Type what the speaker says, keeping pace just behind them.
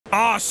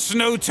Ah,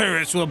 snow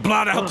turrets will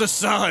blot out the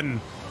sun.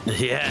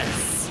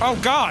 Yes. Oh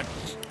God.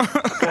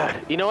 God.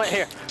 You know what?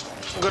 Here,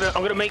 I'm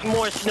gonna make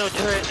more snow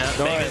turrets.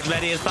 Make as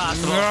many as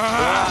possible. Oh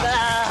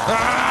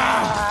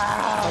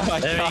my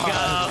There God. we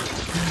go.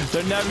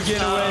 They're never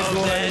getting away from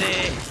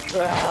me.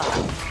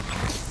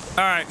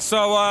 All right,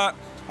 so I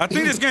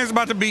think this game's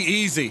about to be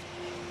easy.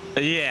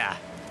 Yeah.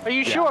 Are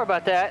you sure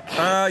about that?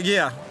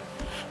 Yeah.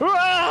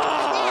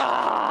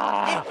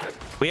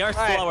 We are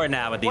slower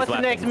now with these What's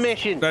weapons. the next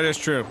mission? That is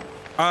true.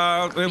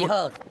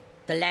 Behold,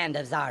 the land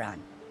of Zaron.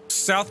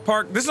 South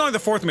Park. This is only the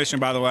 4th mission,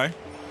 by the way.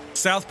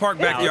 South Park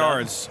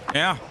backyards.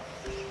 Yeah.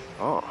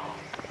 Oh,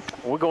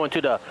 we're going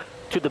to the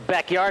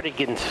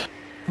backyardigans.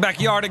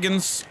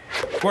 Backyardigans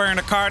wearing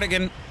a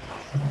cardigan.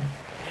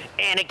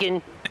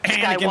 Anakin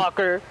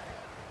Skywalker.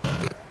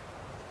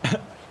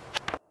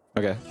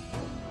 Okay.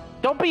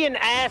 Don't be an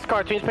ass,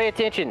 CaRtOoNz. Pay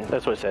attention.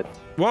 That's what it said.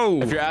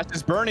 Whoa. If your ass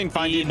is burning,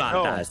 find it.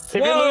 Demonetized.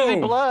 If you're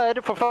losing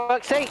blood, for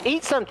fuck's sake,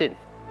 eat something.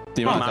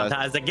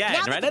 Demonetized again, Now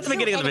right that at the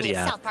beginning of the true enemy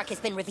video. South Park has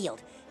been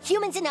revealed.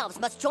 Humans and elves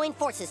must join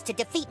forces to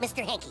defeat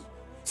Mr. Hanky.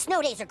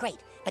 Snow days are great,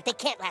 but they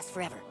can't last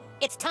forever.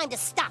 It's time to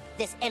stop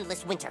this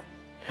endless winter.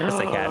 Yes,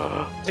 they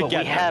can. So we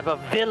have a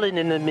villain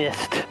in the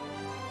mist.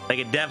 They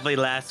can definitely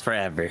last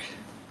forever.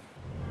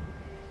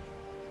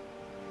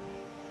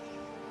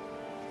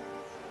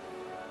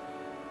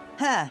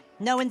 Huh,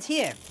 no one's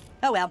here.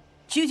 Oh well,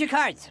 choose your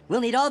cards.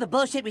 We'll need all the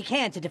bullshit we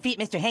can to defeat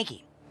Mr.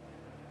 Hanky.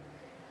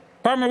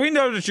 Cartman, we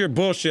know that you're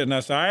bullshitting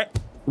us, all right?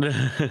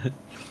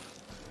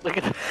 Look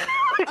at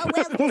Oh,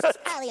 well, this is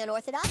highly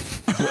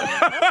unorthodox.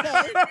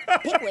 Okay,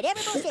 pick whatever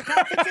bullshit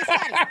card fits your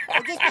strategy.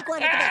 Or just pick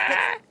one of the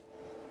best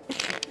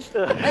picks.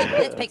 Wait,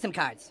 let's pick some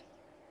cards.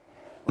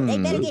 They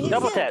better get here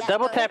double soon, tap. that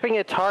Double bird. tapping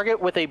a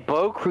target with a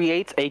bow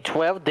creates a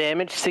 12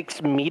 damage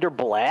 6-meter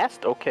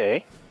blast.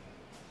 Okay,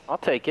 I'll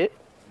take it.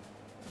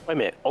 Wait a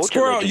minute. Ultra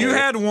Squirrel, you legendary.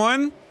 had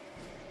one.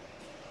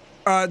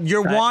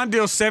 Your wand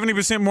deals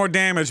 70% more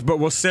damage, but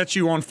will set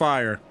you on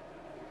fire.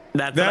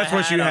 That's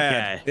what you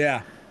had. Okay.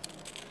 Yeah.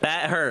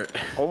 That hurt.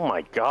 Oh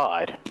my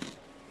God.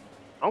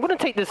 I'm gonna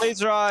take this.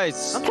 Laser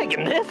eyes. I'm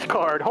taking this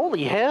card.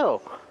 Holy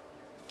hell.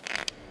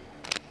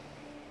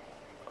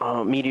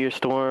 Meteor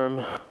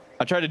Storm.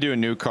 I tried to do a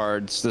new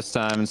cards this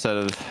time instead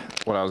of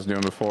what I was doing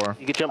before.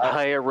 You can jump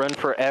higher, run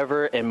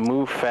forever, and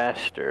move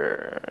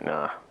faster.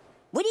 Nah.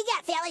 What do you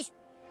got, fellas?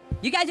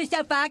 You guys are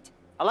so fucked.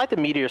 I like the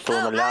Meteor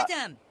Storm a lot.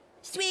 Awesome!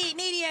 Sweet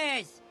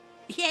meteors!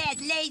 Yes,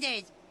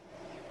 lasers!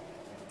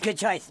 Good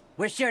choice.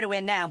 We're sure to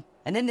win now.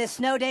 And then this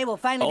snow day will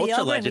finally be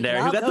Ultra over. legendary.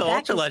 And Who we can got all the go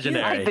ultra back to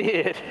school. I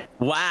legendary? did.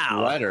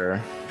 Wow. Letter.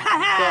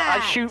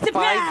 I shoot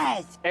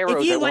Surprise! 5 arrows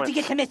If you at want once.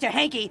 to get to Mr.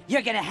 Hanky,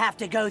 you're gonna have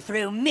to go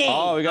through me.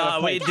 Oh, we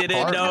got. We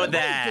didn't know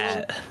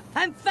that.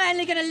 I'm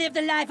finally gonna live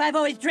the life I've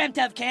always dreamt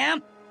of,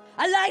 Cam.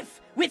 A life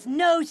with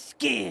no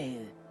skill.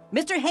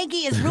 Mr.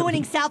 Hanky is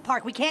ruining South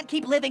Park. We can't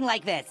keep living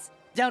like this.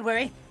 Don't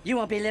worry, you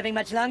won't be living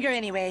much longer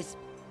anyways.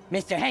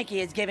 Mr. Hanky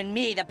has given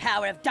me the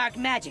power of dark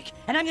magic,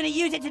 and I'm gonna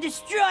use it to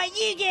destroy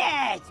you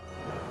guys!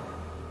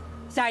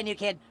 Sorry, new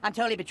kid. I'm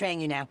totally betraying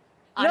you now.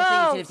 Honestly,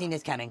 you should have seen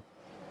this coming.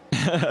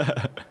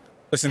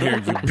 Listen here,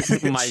 you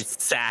bitch. My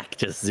sack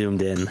just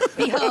zoomed in.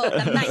 Behold,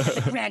 the might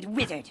of the Grand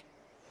Wizard.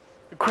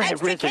 Grand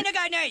Extra Wizard.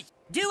 kindergartners,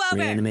 do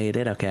over.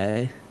 Reanimated,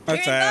 okay.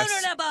 That's You're ass.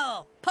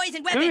 invulnerable.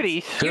 Poison weapons.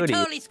 Cooties. You're Cootie.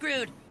 totally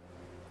screwed.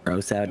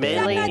 Gross out.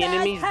 Melee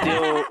enemies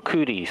deal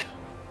cooties.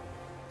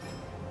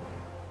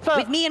 So,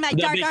 With me and my That'd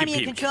dark make you army in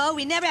puke. control,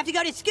 we never have to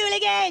go to school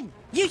again.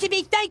 You should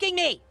be thanking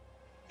me.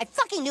 I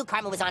fucking knew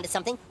Karma was onto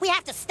something. We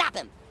have to stop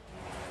him.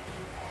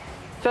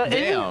 so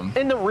Damn.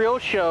 in the real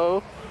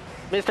show,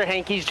 Mr.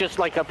 Hanky's just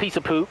like a piece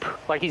of poop,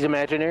 like he's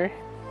imaginary.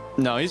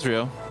 No, he's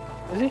real.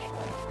 Is he?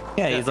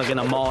 Yeah, he's looking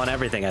a mall and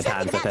everything at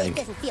Something times, I about this think.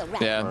 doesn't feel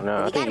right. Yeah. No,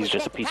 I We think gotta he's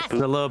just a respect piece of the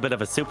He's poop. a little bit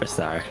of a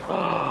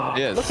superstar.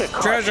 Yes. Look at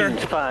Treasure.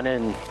 CaRtOoNz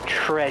finding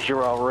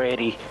treasure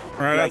already.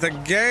 Right Like, out the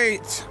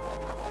gate.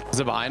 Is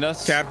it behind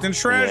us? Captain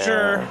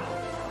Treasure.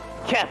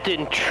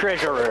 Captain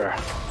Treasurer.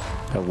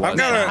 It was. I've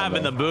got a-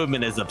 Having the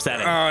movement is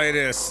upsetting. Oh, it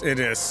is. It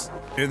is.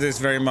 It is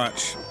very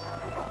much.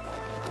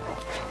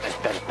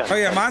 Oh,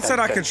 yeah, mine said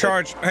I could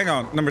charge. Hang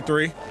on, number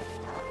 3.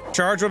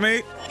 Charge with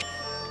me.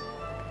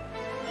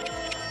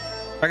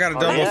 I got a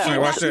double yeah. swing.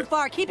 Not Watch too it.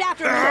 far. Keep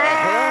after him. I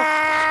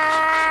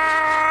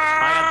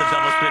got the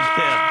double spin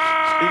too.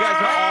 You guys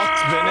are all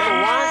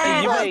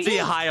spinning. You Why? must be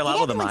a higher Did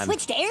level than everyone mine.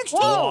 switch to Eric's team?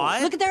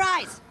 What? Look at their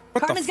eyes.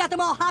 Cartman's got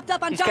them all hopped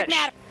up on He's dark got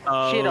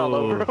matter. shit all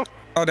over him.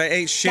 Oh, they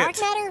ate shit. Dark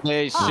matter?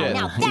 Hey, Oh, shit.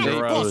 now that is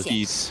Gross. bullshit.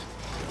 Feces.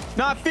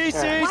 Not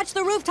feces. Watch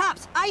the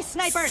rooftops. Ice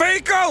snipers.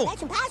 Faco!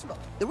 That's impossible.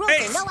 The rules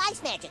Hey. are no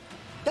ice magic.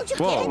 Don't you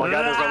Whoa. get it? Oh my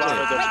God, there's a lot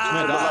of them.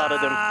 There's a lot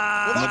of them.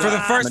 Well, that's For the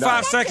first that's 5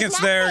 just seconds,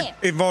 not they're fair.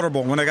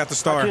 invulnerable when they got the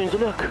star. CaRtOoNz,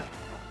 look.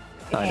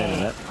 I didn't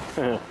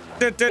know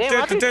that.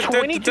 Damn, I do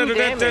 22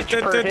 damage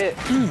per hit.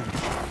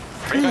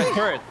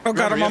 Turret. Oh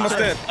God, I'm almost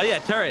dead. Oh yeah,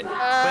 turret. Oh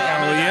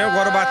yeah,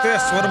 what about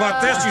this? What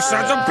about this, you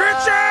sons of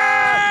bitches?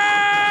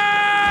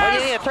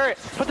 Oh yeah, turret.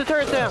 Put the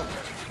turret down.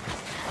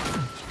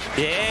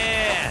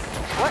 Yeah.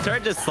 What?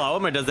 Turret just slow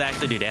him or does it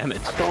actually do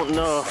damage? Don't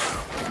know.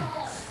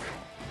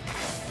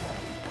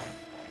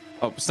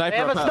 Oh, sniper. They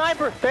have a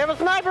sniper. They have a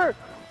sniper.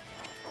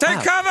 Take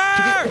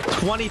cover!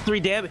 23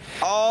 damage.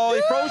 Oh,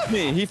 he froze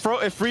me.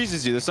 It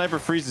freezes you. The sniper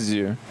freezes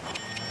you.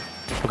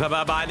 We'll come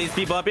out behind these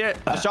people up here.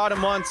 I shot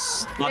him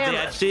once. On the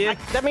edge to you.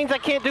 That means I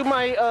can't do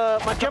my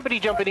my jumpity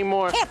jump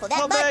anymore. Careful,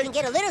 that mud can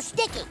get a little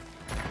sticky.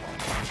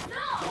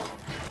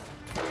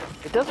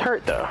 It does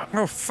hurt though.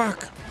 Oh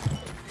fuck.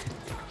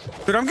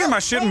 Dude, I'm getting my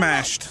shit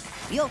mashed.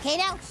 You okay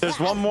now? There's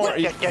one more.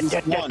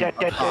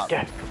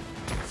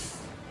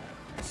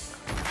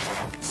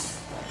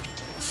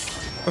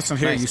 Listen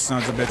here, Nice. you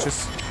sons of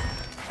bitches.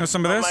 Have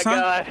some of Oh this, my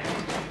huh? god.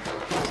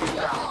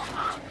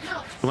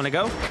 You want to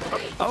go?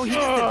 Oh, he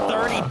just did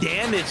 30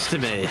 damage to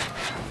me.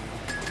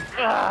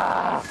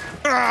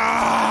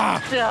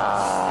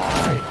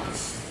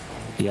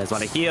 You guys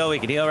want to heal? We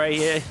can heal right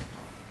here.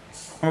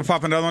 I'm gonna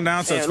pop another one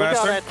down so it's Look at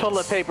all faster. that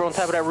toilet paper on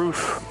top of that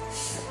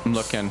roof. I'm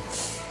looking.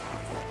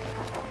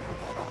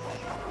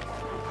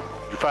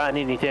 You find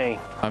anything,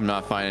 I'm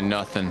not finding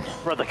nothing.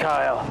 Brother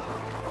Kyle?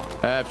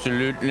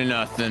 Absolutely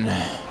nothing.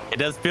 It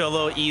does feel a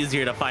little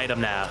easier to fight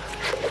him now.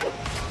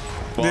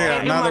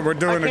 Yeah, now that we're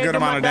doing a good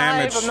amount of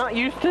damage. I'm not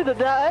used to the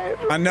dive.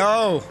 I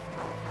know.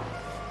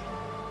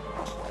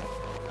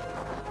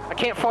 I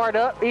can't fart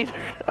up either.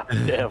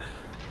 Damn.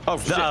 Oh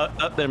shit.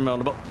 Up there,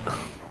 multiple.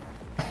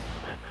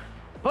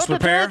 Put the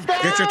Prepare. turrets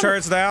down. Get your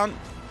turrets down.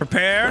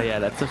 Prepare. Oh, yeah,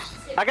 that's a...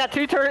 I got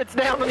 2 turrets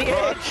down on the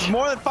edge.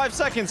 More than 5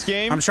 seconds,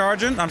 game. I'm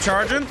charging. I'm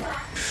charging. There's a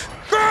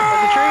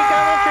tree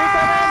coming. Tree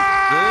coming.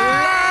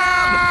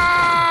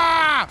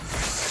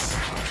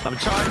 I'm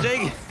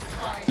charging.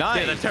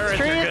 Nice. Yeah, the turrets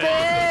Tree are is good.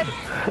 dead.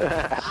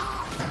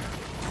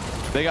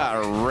 They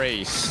got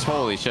erased.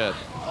 Holy shit.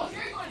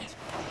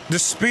 The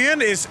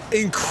spin is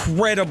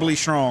incredibly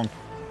strong.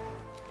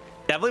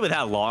 Definitely with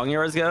how long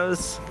yours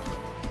goes.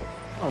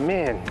 Oh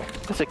man,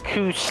 that's a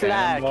cool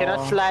slide. Can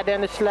I slide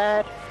down the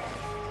slide?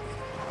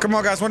 Come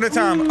on, guys, one at a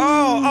time.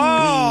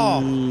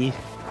 Oh,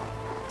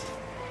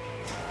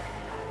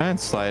 And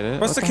slide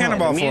it. What's the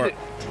cannonball for? Music.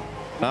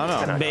 I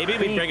don't know. Maybe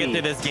we bring it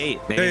through this gate.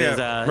 Maybe Yeah,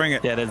 there's bring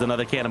it. Yeah, there's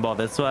another cannonball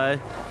this way.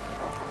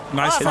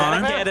 Nice Is that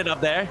a find. cannon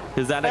up there?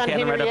 Is that a Found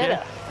cannon right up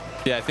Henrietta. here?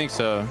 Yeah, I think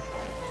so.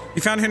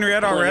 You found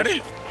Henrietta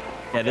already?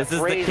 Yeah, this is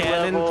the Raise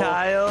cannon, level.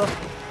 Kyle.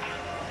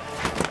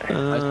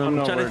 I'm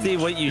know trying to where see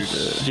to what you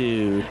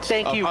shoot.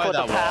 Thank you for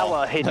probably the that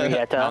wall. power, Down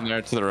Henrietta.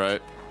 there to the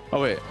right.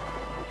 Oh wait.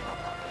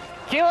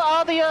 Kill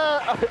all the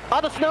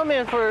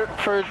snowmen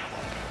for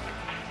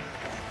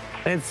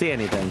I didn't see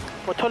anything.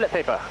 toilet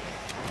paper.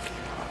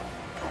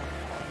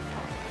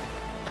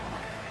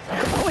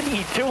 What are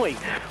you doing?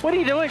 What are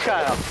you doing,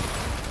 Kyle?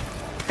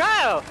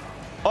 Kyle!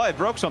 Oh, I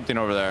broke something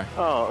over there.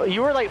 Oh,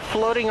 you were like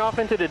floating off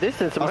into the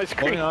distance of I my was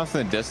screen. floating off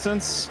in the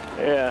distance.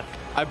 Yeah.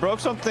 I broke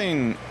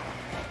something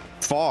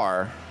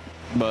far,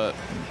 but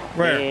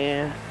Where?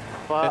 Yeah.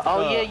 Well, It's,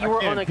 oh yeah, you I were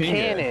can't on a ping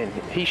it. cannon.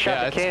 He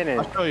shot the cannon.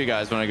 I'll show you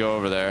guys when I go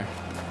over there.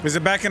 Is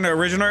it back in the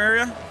original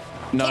area?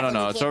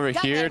 No. It's over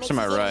here to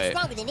my right.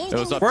 It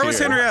was up Where here. was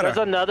There's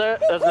Henrietta? another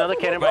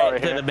cannonball Right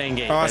right to here. the main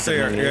gate. Oh, I right to see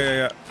the her. main Yeah, gate.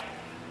 yeah,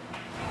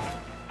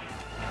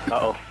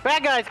 Uh-oh.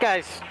 Bad guys.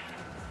 yeah.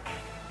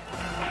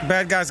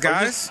 Bad guys,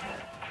 guys.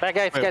 Bad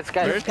guys, Wait, guys.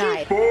 where's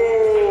Guy.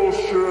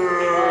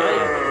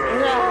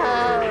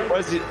 No.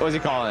 What's he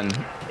calling?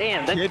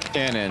 Damn, that, Kid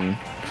cannon.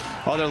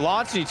 Oh, they're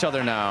launching each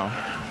other now.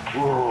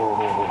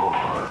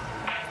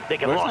 they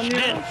can Where's launch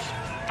Henrietta? this.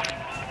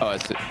 Oh, I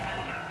see.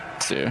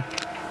 See.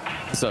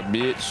 What's up,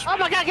 bitch? Oh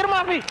my god, get him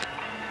off me! Get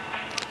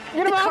The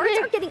him off cards me!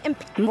 are getting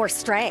more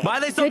stray. Why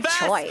are they so Good fast?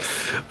 choice.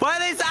 Why are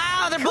they so...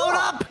 Ow, they're blown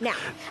up! Now,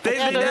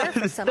 They- I'm they- here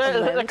for some the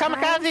alone time,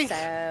 kamikazes.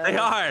 so They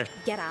are.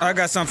 Get out. I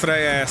got something for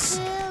their ass.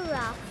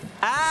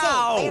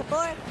 Ow!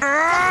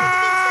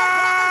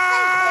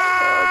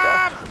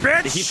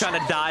 They keep Bitch! trying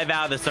to dive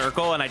out of the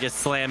circle, and I just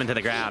slam into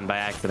the ground by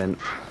accident.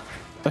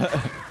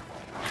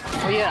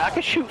 Oh yeah, I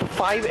can shoot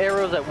 5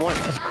 arrows at once.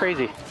 That's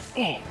crazy.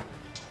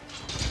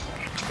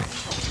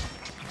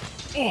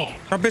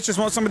 My bitches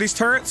want some of these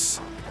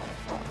turrets?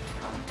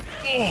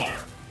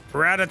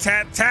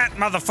 Rat-a-tat-tat,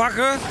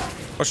 motherfucker!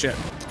 Oh shit.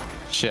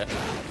 Shit.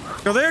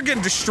 Yo, they're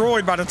getting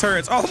destroyed by the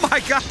turrets. Oh my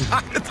god!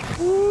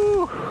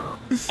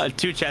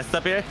 2 chests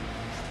up here.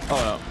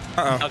 Oh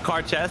A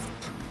car chest.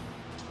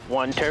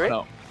 1 turret,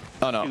 no.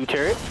 Oh no. 2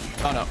 turret.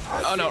 Oh no.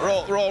 Oh no.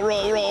 Roll.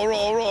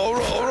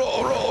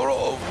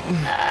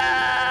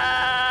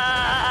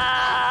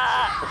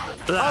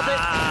 They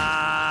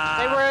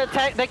were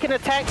attack. They can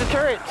attack the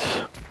turrets.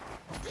 I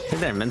think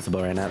they're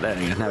invincible right now. There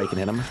you go. Now we can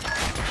hit them.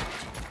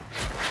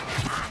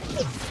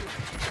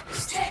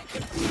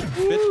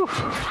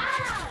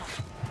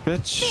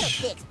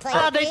 Bitch.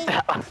 Oh, they.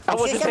 I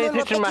wasn't paying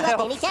attention to my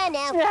health. Anytime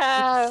now.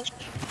 Yeah.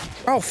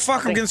 Oh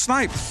fuck, I'm getting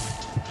sniped.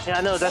 Yeah,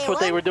 I know. That's what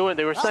they were doing.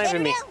 They were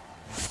sniping me.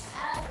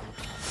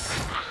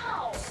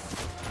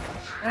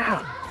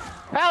 Ow.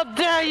 How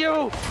dare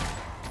you!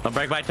 Don't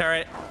break my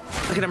turret.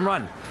 Look at him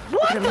run.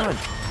 Look at him run.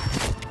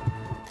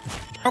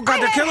 Oh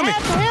god, they're killing me!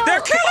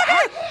 They're killing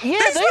me! Yeah,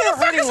 These they are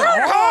hurting motherfuckers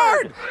hurt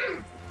hard!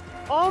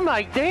 Oh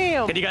my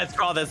damn! Can you guys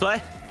crawl this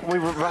way? Can we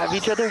revive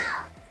each other?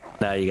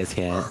 No, you guys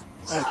can't.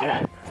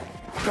 Okay.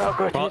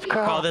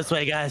 Crawl this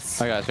way,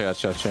 guys. I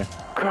got you.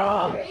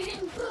 Crawl.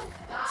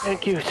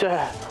 Thank you,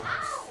 sir.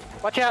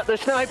 Watch out, they're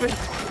sniping.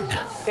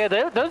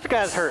 Yeah, those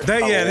guys hurt.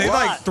 They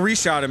like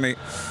 3-shotted me.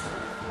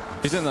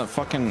 He's in the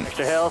fucking...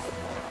 Extra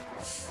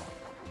health.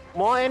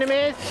 More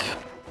enemies.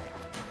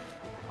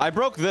 I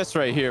broke this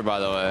right here, by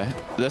the way.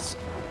 This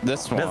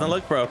one. Doesn't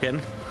look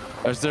broken.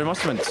 There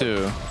must have been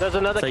 2. There's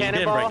another So you did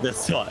cannonball. break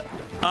this one.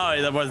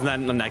 Oh, there wasn't that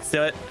next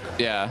to it?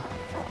 Yeah.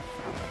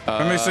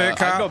 Let me see it,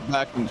 Kyle.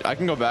 I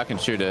can go back and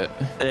shoot it.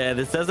 Yeah,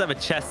 this does have a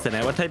chest in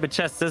it. What type of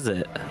chest is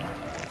it?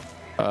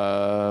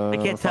 I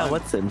can't tell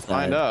what's inside.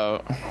 Find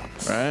out,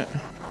 right?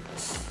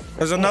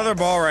 There's another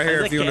ball right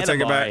here if you want to take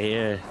it back. Right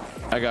here.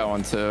 I got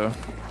one too.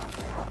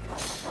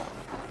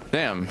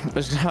 Damn,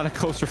 there's not a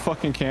closer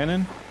fucking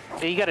cannon.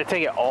 You got to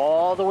take it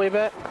all the way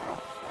back.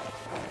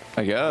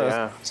 I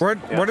guess. Yeah.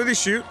 Where did he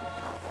shoot?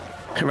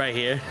 Right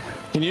here.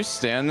 Can you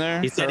stand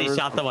there? He said he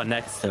shot the one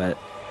next to it.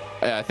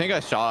 Yeah, I think I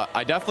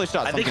definitely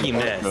shot. I think he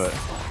missed.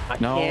 I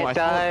No, can't I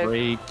dive,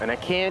 break. and I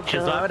can't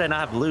Because jump. why would I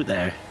not have loot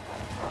there?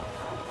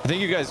 I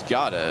think you guys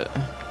got it.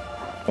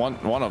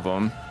 One of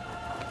them.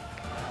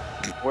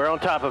 We're on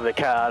top of it,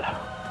 Cod.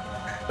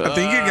 I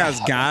think you guys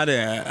got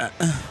it. I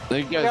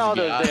think you guys All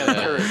those got damn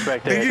it. turrets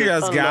back there. I think you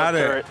guys got it.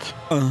 Turrets.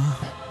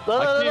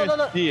 I can't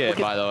even see it,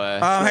 by the way.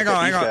 Hang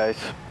on. Guys.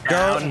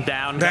 Go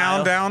Down. down. A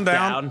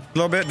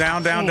little bit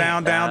down.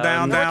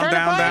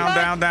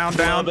 Little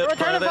bit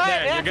further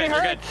there. You're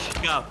good.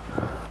 Go.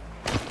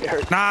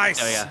 Nice.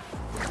 There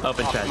we go.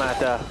 Open chest.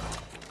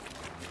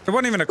 It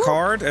wasn't even a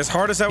card. As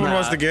hard as that one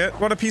was to get.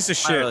 What a piece of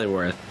Not shit. really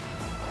worth.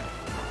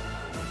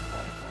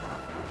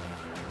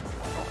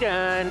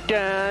 Dun,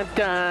 dun,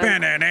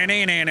 dun.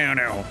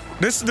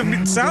 This is the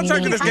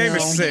soundtrack of this game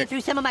is Get sick.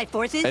 through some of my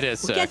forces. It is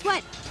sick. Guess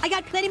what? I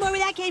got plenty more where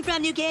that came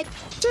from, new kid.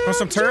 Want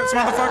some turrets,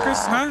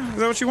 motherfuckers? Huh? Is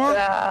that what you want?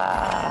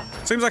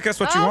 Seems like that's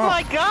what you Oh want.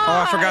 my God.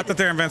 Oh, I forgot that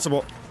they're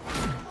invincible.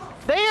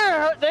 They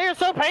are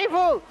so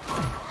painful.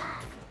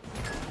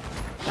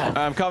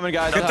 I'm coming,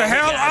 guys. Get the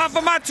hell off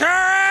of my turret!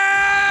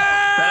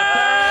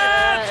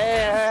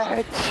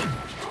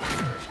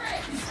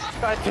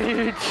 God,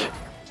 dude.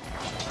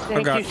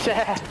 Thank God. you,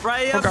 sir.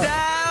 Right up God.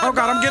 down. Oh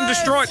god, I'm getting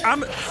destroyed.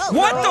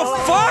 What the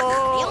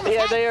fuck?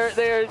 Yeah,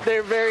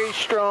 they're very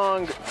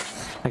strong.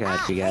 I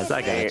got you guys.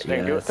 I got you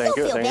Thank you, guys. thank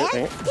you, Don't feel thank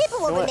you. bad. People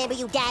will remember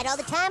you died all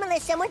the time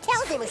unless someone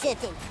tells them or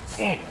something.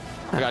 I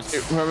got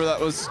you. Whoever that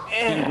was.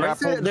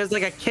 There's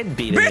like a kid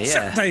beating me. Bitch!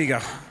 Yeah. There you go.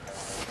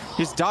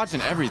 He's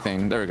dodging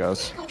everything. There he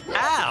goes.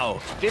 Ow!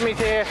 Jimmy's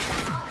here.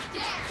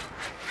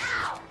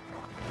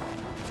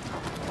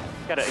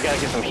 Gotta get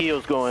some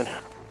heals going.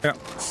 Yeah.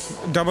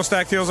 Double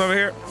stack heals over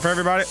here for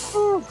everybody.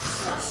 I'm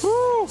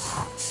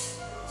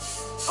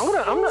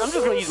just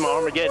gonna use my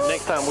Armageddon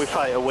next time we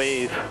fight a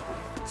wave.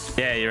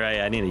 Yeah, you're right.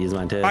 I need to use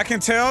mine too. I can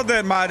tell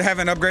that I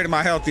haven't upgraded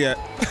my health yet.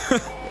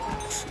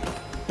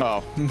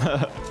 Oh.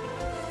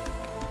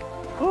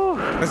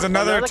 There's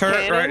another turret,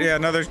 cannon. right? Yeah,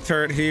 another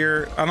turret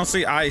here. I don't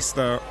see ice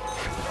though.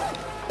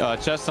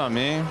 Chest on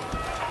me.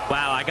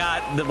 Wow, I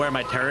got where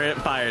my turret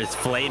fires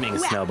flaming Wow,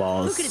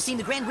 snowballs. Who could have seen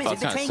the Grand Wizard Oh,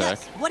 kinda betraying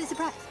us? sick. What a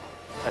surprise.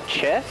 A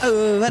chest?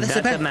 Oh, what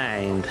a Never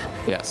mind.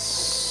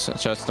 Yes.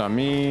 Chest on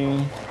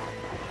me.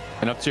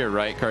 And up to your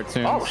right,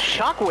 CaRtOoNz. Oh,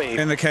 shockwave.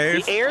 In the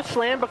cave? The air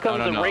slam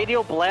becomes a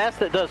radial blast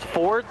that does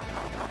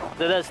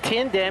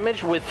 10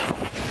 damage with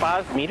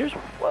 5 meters.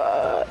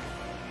 What?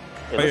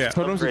 yeah.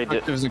 Totems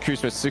effectiveness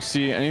increased by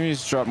 60.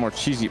 Enemies drop more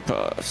cheesy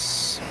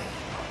puffs.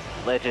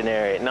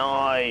 Legendary.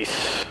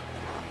 Nice.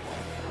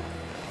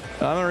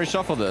 I'm gonna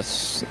reshuffle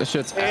this. This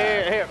shit's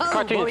Here, Oh,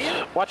 cartoons.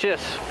 warrior. Watch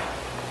this.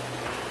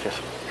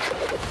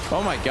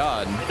 Oh my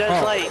god. It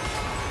does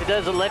it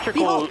does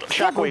electrical Behold,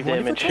 shockwave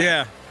damage.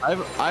 Yeah. I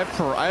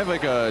have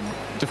like a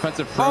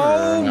defensive perimeter.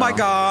 Oh my now.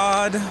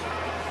 god.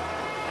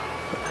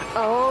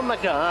 Oh my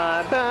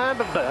god. Ba,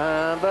 ba,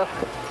 ba, ba.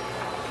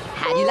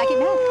 How do you like it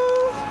now?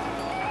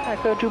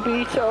 I'm going to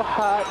be so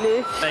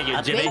heartless. Thank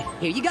you, Jimmy. Upgrade?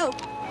 Here you go.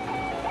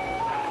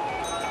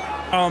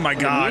 Oh my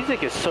The god.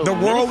 music is so The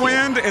menacing.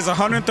 whirlwind is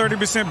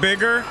 130%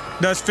 bigger,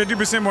 does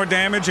 50% more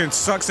damage, and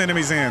sucks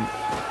enemies in.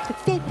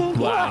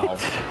 Wow.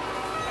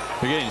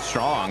 You're getting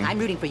strong. I'm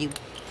rooting for you.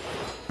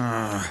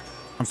 I'm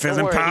Don't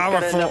feeling worry, he's got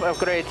powerful. enough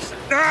upgrades.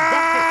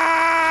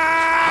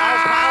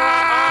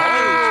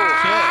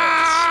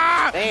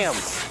 Ah! Damn.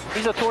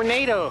 He's a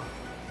tornado.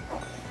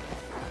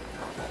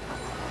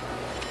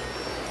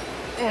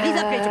 These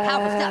upgrades are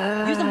powerful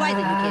stuff. Use them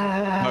wisely, new kid.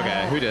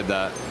 Okay, who did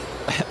that?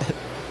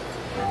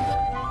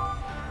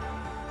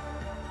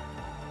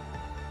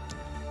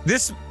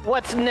 This,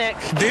 What's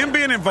next? them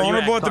being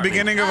invulnerable at the Cartman?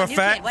 beginning of a New kid,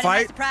 what a nice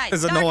fight surprise.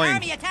 is Dark annoying.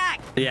 Army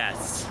attack.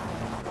 Yes.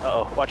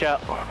 Uh-oh, watch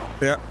out.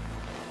 Yeah.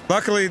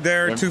 Luckily,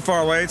 they're too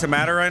far away to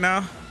matter right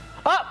now.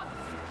 Up!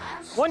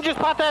 One just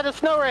popped out of the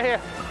snow right here.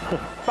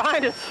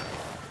 Behind us.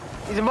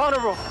 He's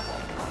invulnerable.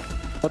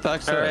 What the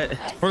heck's that?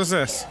 What is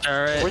this?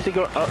 All right. Where's he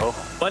going? Uh-oh.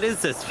 What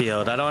is this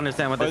field? I don't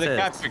understand what this is.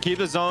 Capture. Keep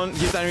the zone.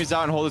 Keep the enemies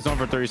out and hold the zone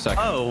for 30 seconds.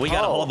 Oh, we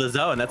gotta hold the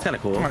zone. That's kind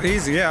of cool. Oh,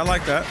 easy. Yeah, I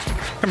like that.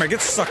 Come here,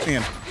 get sucked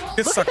in.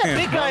 Get Look sucked at that in.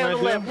 big guy on the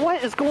left.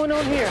 What is going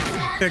on here?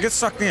 Yeah, get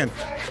sucked in.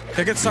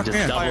 Yeah, get sucked Just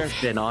in. double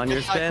spin on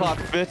your spin. Clock,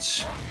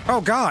 bitch.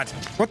 Oh God,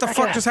 what the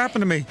fuck just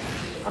happened to me?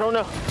 I don't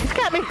know. He's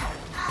got me.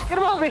 Get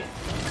him off me.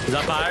 Is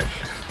that fire?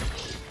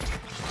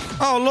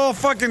 Oh, little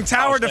fucking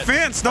tower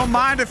defense. Don't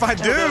mind if I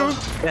do.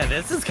 Yeah,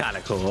 this is kind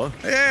of cool.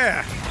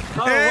 Yeah.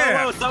 Oh,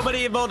 Yeah. whoa, so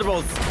many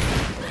invulnerables.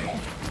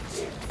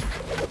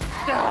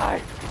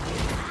 Die.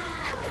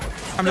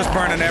 I'm just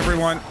burning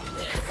everyone.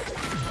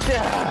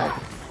 Die.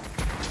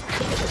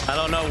 I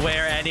don't know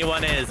where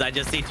anyone is. I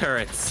just see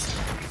turrets.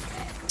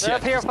 They're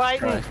up here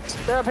fighting.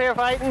 They're up here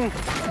fighting.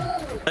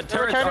 The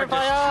turrets are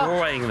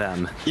destroying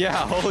them. Yeah,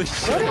 holy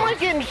shit. What am I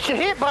getting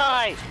hit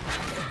by?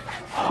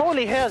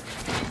 Holy hell.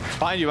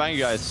 Behind you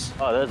guys.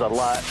 Oh, there's a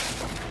lot.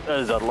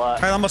 There's a lot.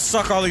 Hey, I'm gonna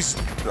suck all these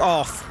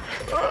off.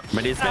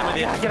 Ready to spin with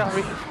you? Get off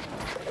me.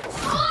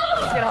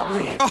 Get off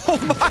me. Oh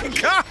my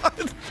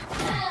God.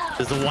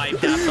 Just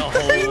wiped out the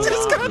whole He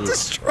just got lobby.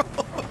 destroyed.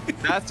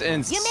 That's You made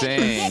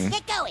insane.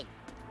 Get going.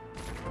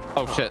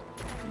 Oh shit.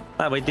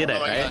 Oh, we did it,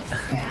 right? I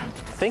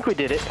think we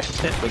did it.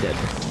 Yes, we did.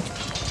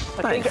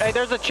 I think hey,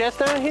 there's a chest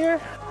down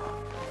here.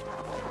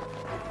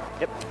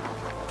 Yep.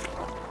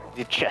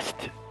 The chest.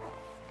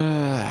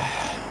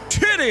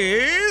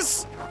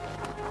 Titties.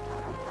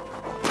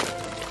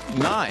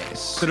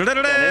 Nice. You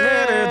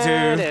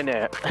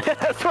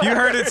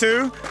heard it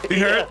too? You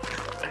heard it?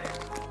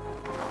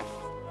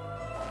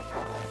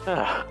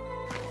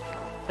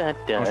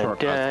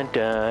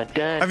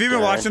 Have you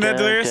been watching that,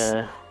 Delirious?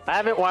 I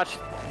haven't watched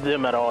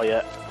them at all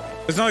yet.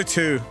 There's only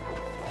 2.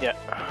 Yeah.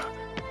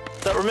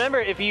 So remember,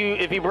 if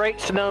you break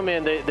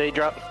snowmen, they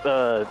drop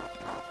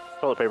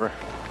toilet paper.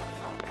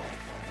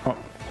 Oh,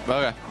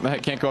 okay. I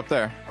can't go up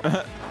there.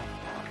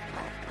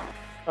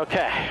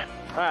 Okay.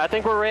 All right. I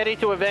think we're ready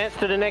to advance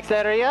to the next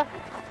area.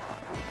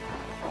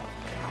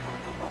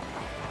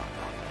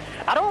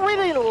 I don't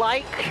really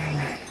like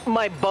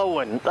my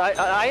Bowen.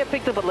 I have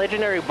picked up a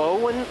legendary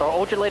Bowen or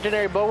ultra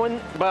legendary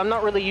Bowen, but I'm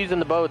not really using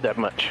the bow that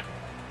much.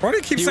 Why do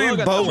you keep saying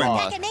Bowen?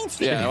 Back at Main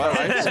Street. Yeah,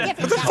 What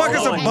the fuck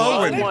is a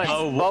Bowen? Bowen.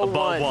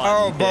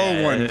 Oh,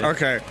 Bowen.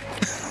 Okay.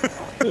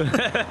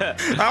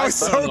 I was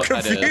so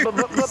confused.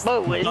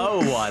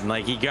 Bow one,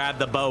 like he grabbed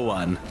the bow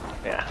one.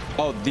 Yeah.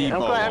 Oh, the I'm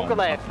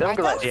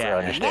glad you Yeah.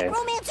 understand.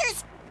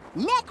 Necromancers?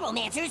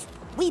 Necromancers?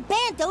 We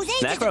banned those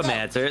ages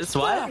Necromancers?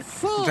 What?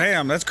 ago.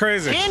 Damn, that's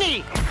crazy.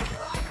 Kenny!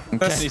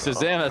 Kenny says,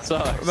 damn, that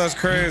sucks. That's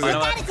crazy. We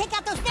gotta take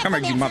out those Come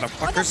here, you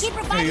necromancers, or they'll motherfuckers. keep Hey,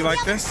 reviving you like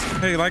the this?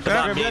 Hey, you like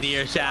that?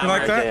 Meteor shower. You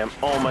like that? Damn.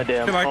 Oh my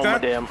damn. You like oh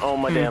that? my damn. Oh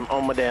my damn.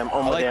 Oh my damn. Oh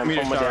I my like the damn.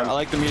 meteor Oh my shower. damn. I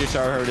like the meteor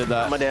shower. Whoever did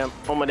Oh my that. damn.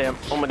 Oh my damn.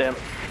 Oh my damn.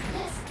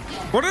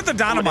 What is the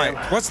dynamite?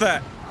 What's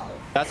that?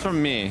 That's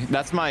from me.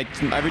 That's my.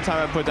 Every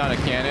time I put down a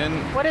cannon.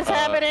 What is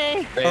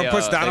happening? Oh, it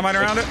puts dynamite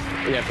around it?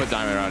 Yeah, put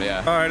dynamite around it. Yeah.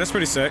 All right, that's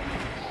pretty sick.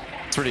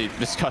 It's pretty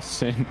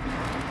disgusting.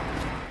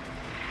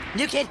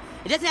 New kid,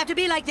 it doesn't have to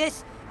be like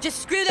this.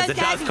 Just screw those It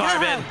guys does, and go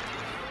Carbon.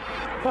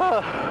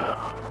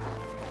 home.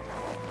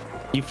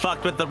 You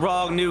fucked with the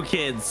wrong new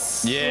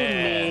kids. Give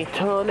me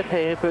toilet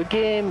paper,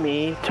 give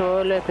me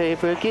toilet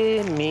paper,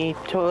 give me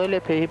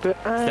toilet paper.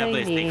 I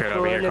definitely a need secret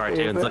over here, toilet CaRtOoNz.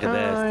 paper, Look at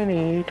this. I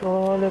need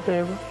toilet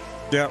paper.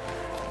 Yep.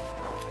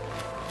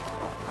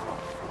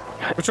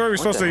 Which way are we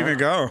supposed to even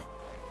go?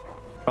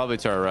 Probably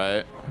to our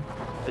right.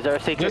 Is there a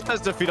It secret? just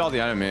says defeat all the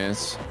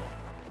enemies.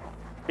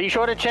 Are you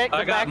sure to check the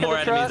I back got more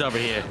of the enemies truck? over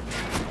here.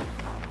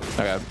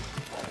 Okay.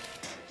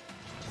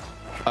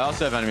 I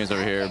also have enemies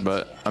over here,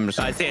 but I'm just.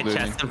 I see a looting.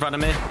 chest in front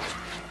of me.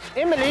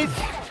 Emily's.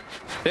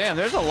 Damn,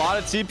 there's a lot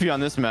of TP on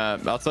this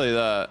map. I'll tell you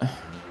that.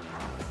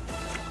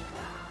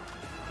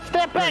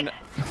 Step back.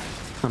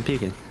 I'm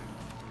puking.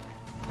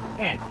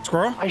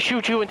 Squirrel? I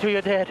shoot you until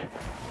you're dead.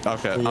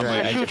 Okay. I'm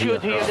I like, shoot you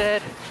until you're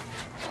dead.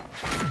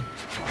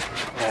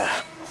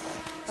 Yeah.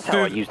 That's how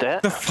I use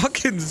that. The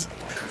fucking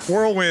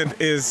whirlwind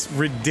is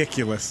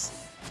ridiculous.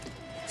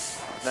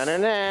 Na na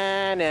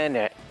na na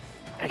na.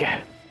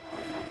 Okay.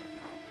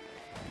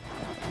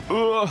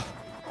 Ugh.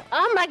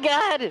 Oh my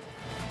god!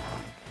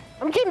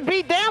 I'm getting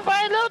beat down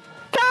by a little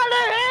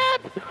toddler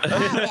head!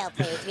 Ah, well,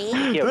 Pedri.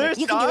 Kill me.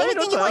 You can do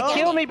anything you want down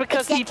Kill there, me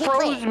because he except keep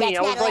froze playing. me.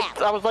 That's not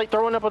allowed. I was like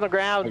throwing up on the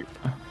ground.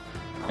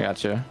 I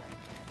got you.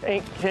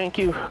 Thank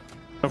you.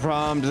 No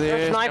problem.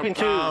 They're sniping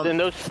too, and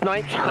those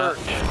snipes hurt.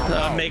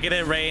 I'm making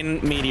it rain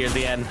meteors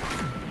again.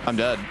 I'm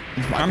dead.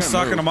 I'm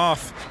sucking them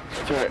off.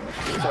 It's alright.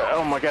 It's alright.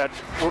 Oh my god.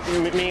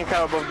 Me and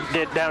Kyle both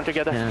did down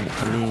together. Yeah,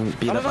 I mean,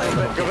 beat up by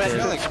Go back to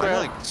the square.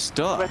 like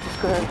stuck. Go back to the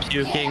square.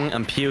 puking.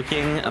 I'm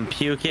puking. I'm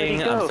puking.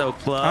 Where'd he I'm go? so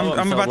close.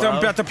 I'm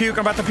about to puke.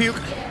 I'm about to puke.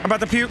 I'm about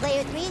to puke.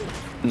 Player 3,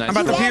 Nice. I'm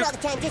about to You puke. all the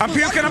time, just I'm do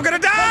puking. nothing. I'm gonna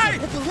die.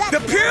 Looking left, The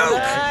looking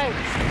puke. Hey!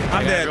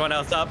 I'm dead. Everyone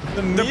else up.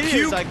 The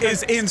puke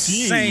is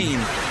insane.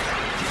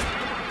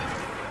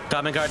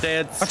 Coming,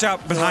 CaRtOoNz. Watch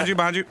out. Behind you.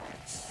 Behind you.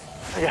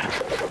 Yeah.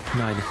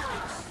 9,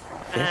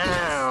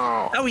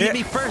 Ow. Oh, he hit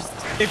me first.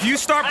 If you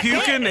start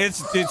puking,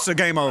 it's a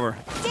game over.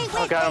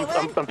 Okay, I'm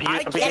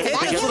Make sure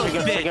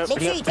you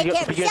take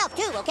care of yourself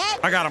too, okay?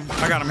 I got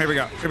him. Here we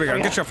go.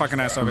 Get your fucking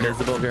ass over here.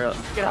 Invisible girl.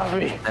 Get off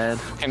me. And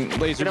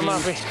laser Get him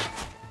off me.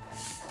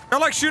 Y'all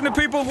like shooting at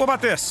people? What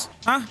about this?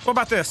 Huh? What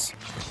about this?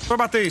 What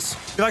about these?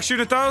 You like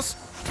shooting at those?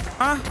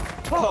 Huh?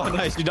 Oh,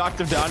 nice. You knocked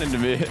him down into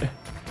me.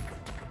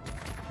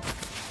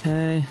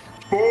 Hey.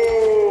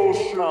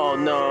 Oh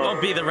no.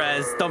 Don't be the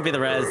res. Don't be the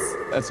res.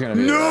 That's gonna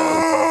be.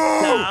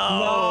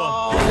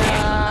 No.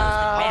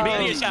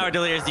 Meteor shower,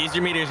 Delirious. Use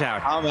your meteor shower.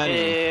 How many?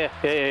 Yeah,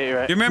 you're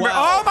right. You remember?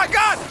 Wow. Oh my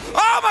god!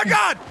 Oh my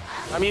god!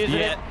 I'm using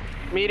it.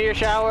 Meteor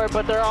shower,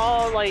 but they're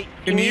all like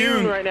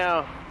immune right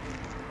now.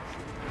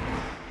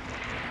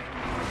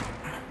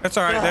 That's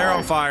all right. They're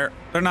on fire.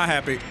 They're not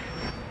happy.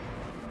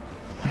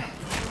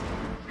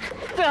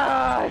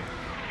 Die.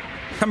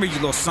 Come here, you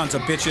little sons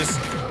of bitches.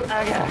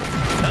 Okay.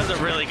 That was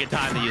a really good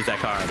time to use that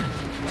card.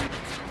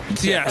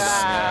 Yes.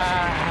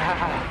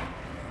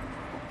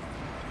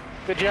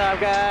 Good job,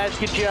 guys.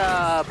 Good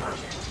job.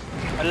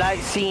 I like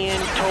seeing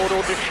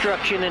total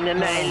destruction and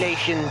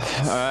annihilation.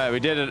 All right, we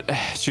did it.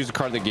 Choose a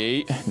card at the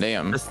gate.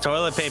 Damn. There's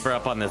toilet paper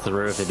up on this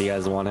roof if you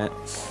guys want it.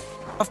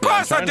 Of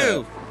course I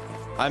do.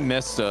 I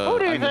missed. Who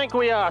do you think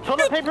we are?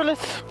 Toilet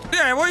paperless?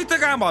 Yeah, what do you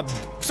think I'm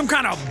some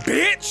kind of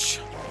bitch?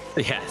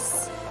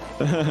 Yes.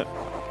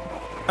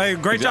 Hey,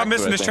 great job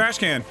missing this trash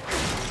can.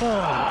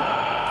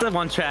 The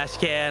one trash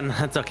can.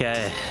 That's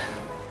okay.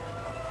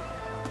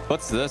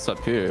 What's this up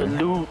here? The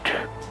loot.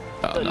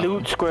 Oh, The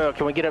loot squirrel.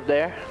 Can we get up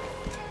there?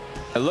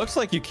 It looks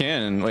like you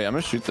can. Wait, I'm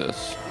gonna shoot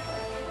this.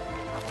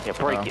 Yeah,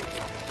 break it.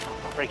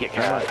 Break it,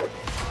 Carl.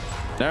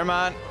 Never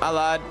mind. I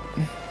lied.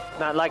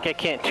 Not like I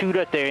can't toot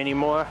up there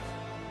anymore.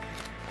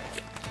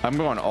 I'm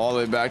going all the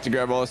way back to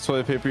grab all this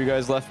toilet paper you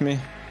guys left me,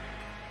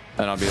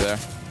 and I'll be there.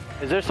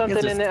 Is there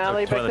something in the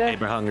alley back Toilet there?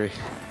 paper hungry.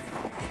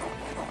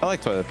 I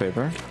like toilet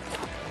paper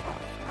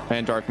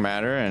and dark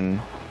matter and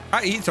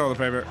I eat toilet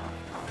paper.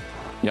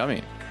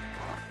 yummy.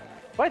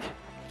 What?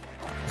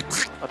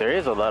 Oh, there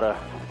is a lot of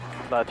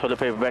toilet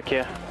paper back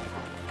here.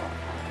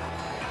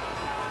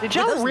 Did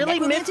y'all really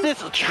miss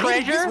this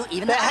treasure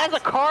that has a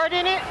card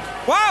in it?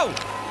 Whoa!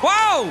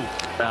 Whoa!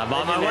 I'm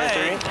on my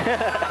way.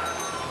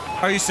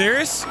 Are you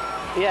serious?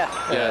 Yeah.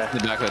 Yeah, it's in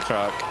the back of the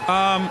truck.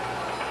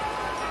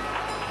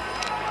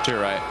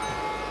 You're right.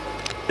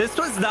 This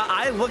was not.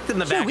 I looked in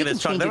the back of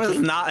this truck. There was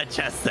not a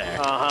chest there.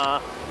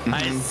 I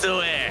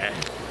swear.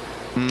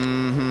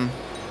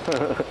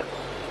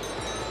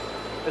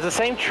 It's the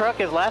same truck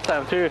as last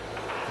time too.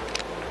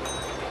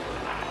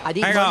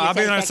 Hang on, I'll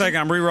be there in a second.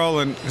 I'm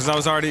re-rolling because I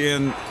was already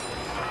in.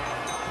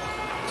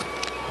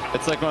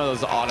 It's like one of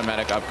those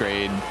automatic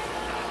upgrade.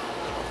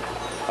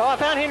 Oh, I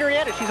found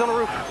Henrietta. She's on the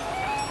roof.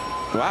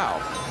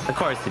 Wow. Of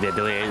course he did,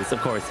 Delirious.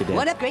 Of course he did.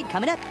 One upgrade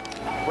coming up.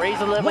 Raise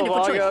the level of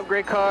all your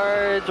upgrade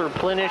cards,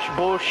 replenish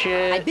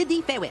bullshit. I bid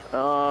thee farewell.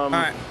 All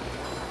right,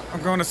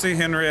 I'm going to see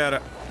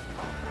Henrietta,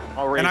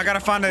 and I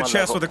gotta find that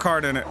chest with a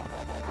card in it.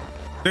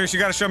 Dude, you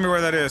gotta show me where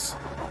that is.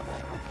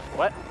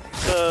 What?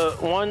 The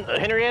one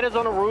Henrietta's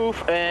on the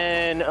roof,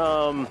 and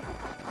I'm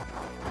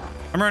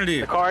running to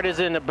you. the card is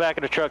in the back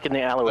of the truck in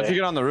the alleyway. How'd you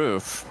get on the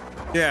roof?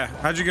 Yeah,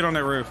 how'd you get on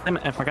that roof?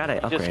 I forgot I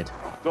upgrade.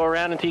 Just go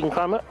around until you can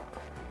climb up.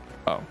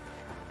 Oh.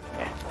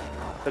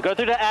 So go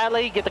through the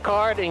alley, get the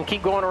card, and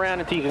keep going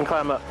around until you can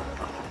climb up.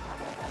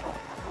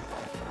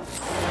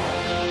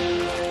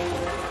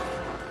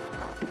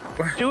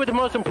 Two of the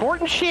most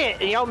important shit,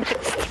 and y'all missed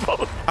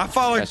both. I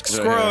followed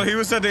Squirrel. He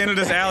was at the end of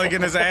this alley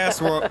getting his ass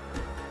whooped.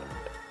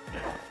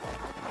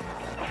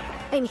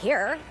 I'm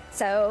here,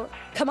 so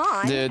come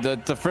on. Dude, the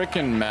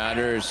freaking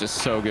matter is just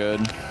so good.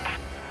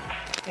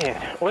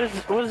 Yeah, what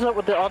is up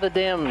with all the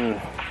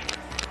damn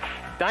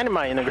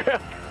dynamite in the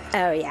ground?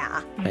 Oh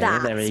yeah,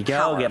 There we go.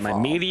 Powerful. Get my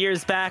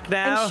meteors back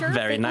now. I'm sure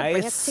Very they will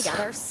bring us nice.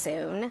 together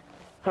soon.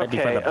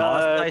 Okay,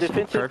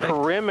 defensive perfect.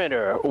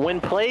 perimeter. When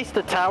placed,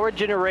 the tower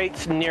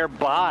generates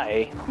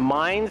nearby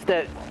mines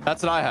that...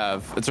 That's what I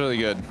have. It's really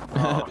good.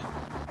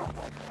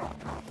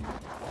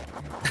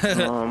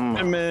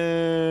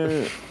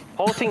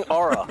 Pulsing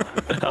aura.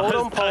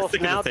 Totem pulse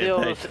now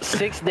deals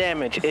 6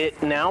 damage.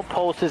 It now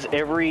pulses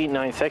every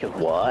 9 seconds.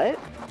 What?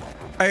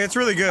 Hey, it's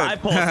really good. I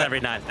pulse every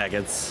 9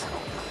 seconds.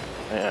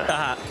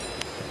 Yeah.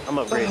 I'm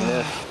upgrading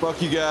this.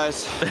 Fuck you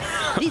guys.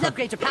 These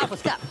upgrades are powerful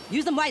stuff.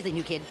 Use them wisely,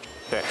 new kid.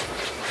 Okay.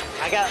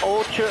 I got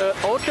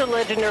ultra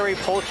legendary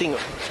pulsing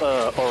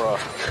aura.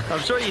 I'm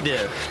sure you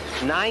do.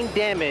 9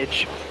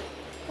 damage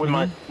with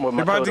my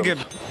You're about to get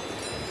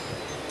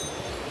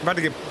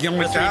totems.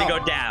 younged Ready to out. go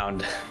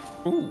down.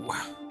 Ooh.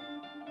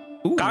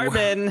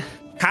 Cartman.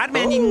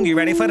 Cartman, you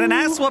ready for an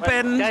ass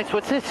whooping? Guys,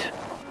 what's this?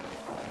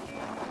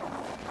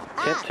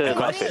 I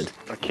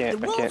The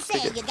can't rules say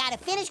stick it. you gotta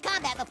finish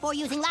combat before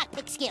using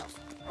lockpick skills.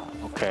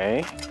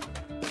 Okay.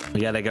 We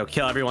gotta go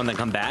kill everyone, then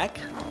come back.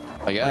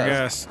 I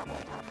guess.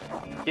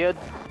 Good.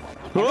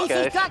 At least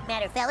Okay. these dark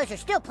matter fellas are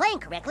still playing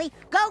correctly.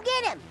 Go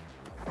get him!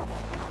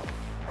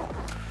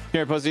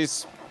 Here,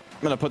 pussies.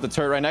 I'm gonna put the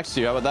turret right next to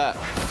you. How about that?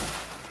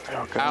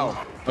 Okay.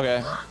 Ow.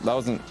 Okay, that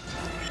wasn't.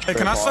 Hey,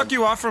 can I suck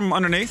you off from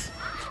underneath?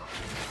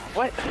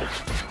 What?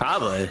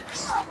 Probably.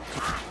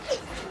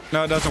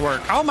 No, it doesn't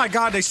work. Oh my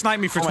god, they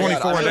sniped me for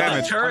 24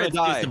 damage. While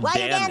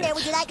you're down there,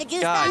 would you like a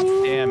juice God box?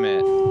 damn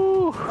it.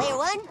 Player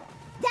one?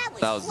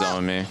 That was dumb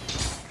of me.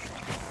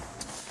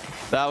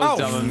 That was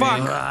dumb of me.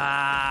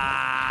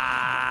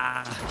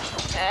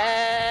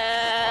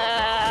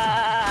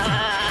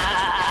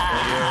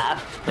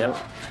 Yep.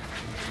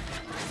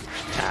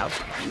 Ow.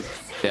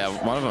 Yeah,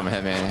 one of them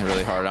hit me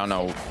really hard. I don't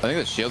know. I think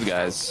the shield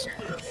guys.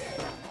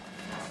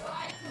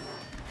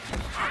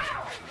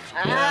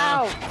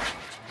 Ow!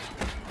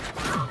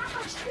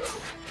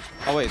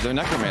 Oh wait, they're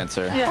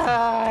necromancer.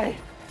 Yeah.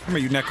 Come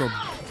here, you necro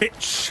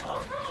bitch.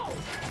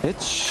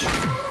 Bitch.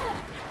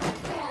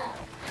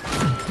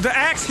 The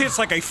axe hits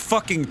like a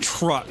fucking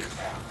truck.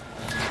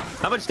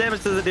 How much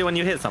damage does it do when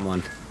you hit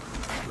someone?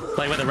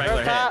 Like with a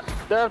regular hit?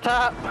 They're up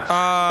top.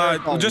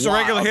 Just a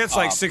regular hit's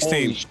like 16.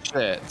 Holy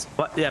shit.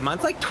 What? Yeah,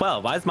 mine's like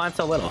 12. Why is mine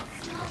so little?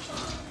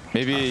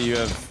 Maybe you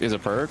have is a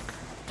perk.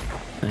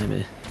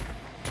 Maybe.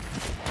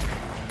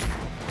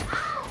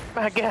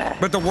 My God.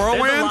 But the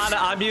whirlwind.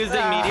 I'm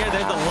using meteor.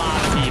 There's a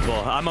lot of people.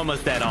 I'm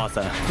almost dead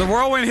also. The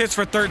whirlwind hits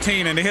for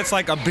 13 and it hits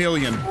like a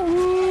billion.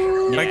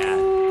 Like,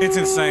 Yeah. it's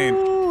insane.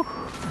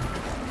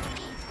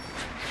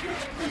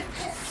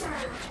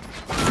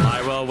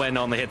 My whirlwind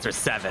only hits for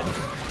 7.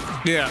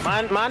 Yeah.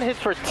 Mine hits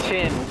for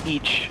 10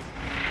 each.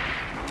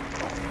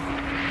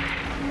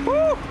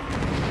 Woo!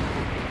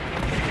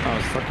 I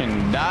was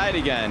fucking died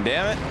again,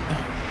 damn it.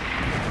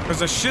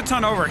 There's a shit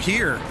ton over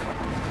here.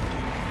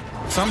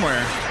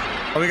 Somewhere.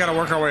 Oh, we gotta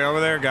work our way over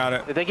there. Got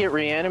it. Did they get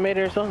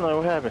reanimated or something? Like,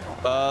 what happened?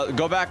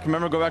 Go back.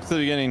 Remember, go back to the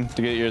beginning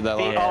to get that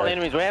Defeat all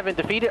enemies. We haven't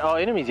defeated all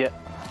enemies yet.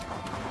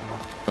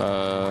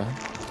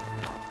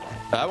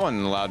 That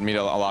one allowed me to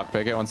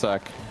lockpick it. 1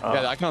 sec.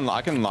 Yeah, I can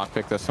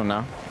lockpick this one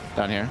now.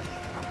 Down here.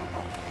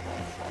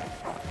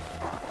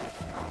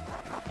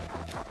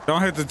 Don't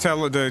hit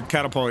the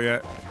catapult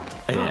yet.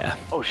 Yeah.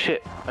 Oh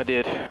shit, I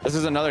did. This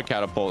is another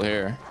catapult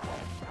here.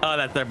 Oh,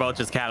 they're both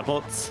just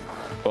catapults.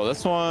 Well,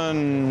 this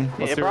one.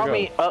 It brought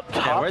me up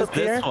top. Yeah, where's up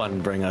this here?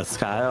 one bring us,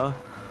 Kyle?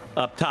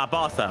 Up top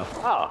also.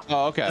 Oh,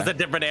 okay. It's a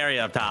different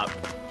area up top.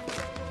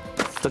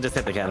 So just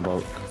hit the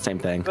catapult. Same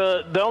thing.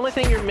 The only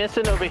thing you're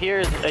missing over here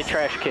is a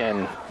trash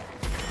can.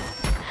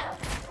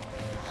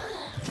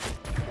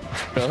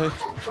 Really?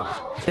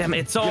 Damn,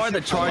 it's so hard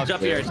to charge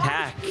up your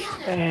attack.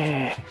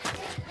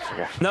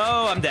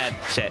 No, I'm dead.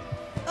 Shit.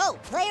 Oh,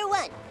 player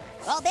one.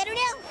 All better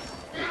now?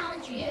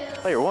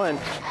 Player one.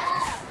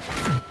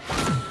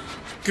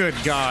 Good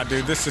God,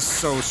 dude, this is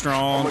so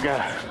strong. Oh my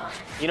God.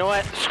 You know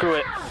what? Screw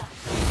it.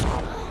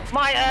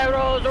 My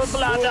arrows are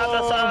blocked out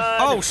the side.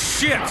 Oh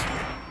shit!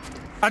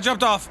 I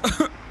jumped off.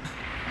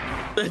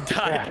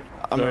 Die.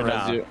 I'm gonna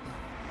res you.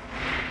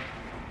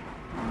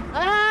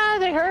 Ah,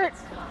 they hurt.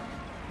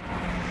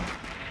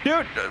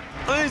 Dude,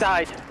 please.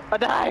 I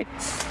died.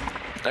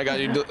 I got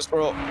you,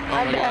 squirrel. Oh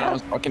my God, I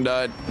almost fucking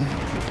died.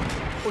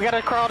 We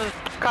gotta crawl to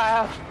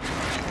Kyle.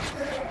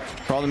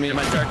 Crawl to me. In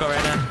my circle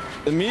right now.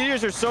 The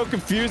meteors are so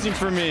confusing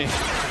for me.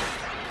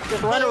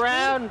 Just run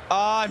around.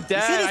 Oh, I'm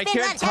dead. I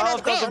can't tell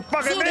if there's a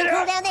fucking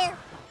meteor. Down there?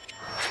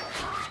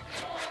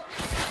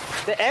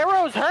 The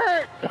arrows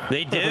hurt.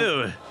 They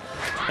do.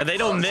 And they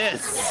don't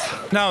miss.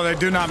 No, they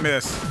do not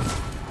miss.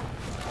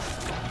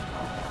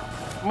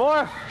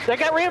 More. They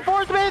got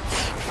reinforcements.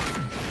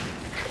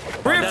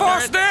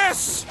 Reinforce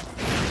this!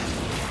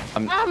 Oh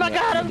my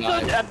God, I'm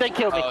so. They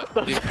killed me.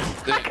 They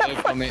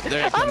killed me.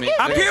 They're gonna kill me.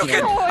 I'm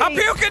puking! I'm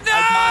puking! No!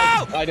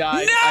 I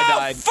died. No! I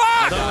died.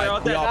 Fuck!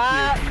 We all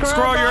puked.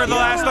 Scroll, you're the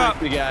last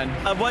up. Again.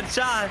 One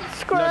shot.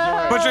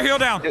 Put your heel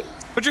down.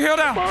 Put your heel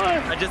down.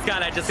 I just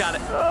got it.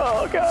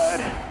 Oh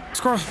God.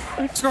 Scroll,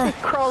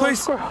 Crawl,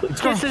 please.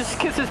 Kiss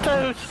his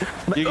toes.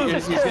 He's gonna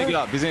get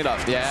up. He's gonna get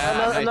up.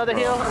 Yeah. Another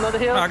heal.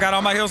 I got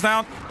all my heels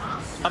down.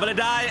 I'm gonna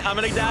die.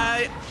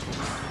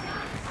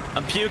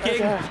 I'm puking.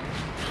 Okay.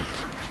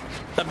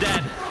 I'm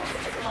dead.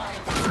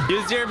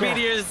 Use your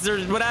meteors or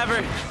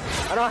whatever.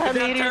 I don't have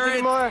meteors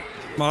anymore.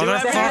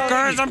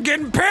 Motherfuckers, I'm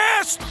getting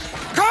pissed!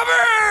 Come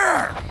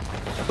here!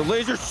 The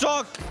laser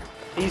suck.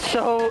 He's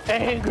so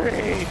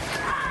angry.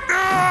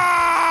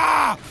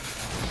 Ah!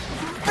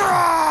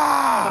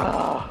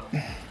 Ah!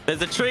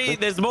 There's a tree.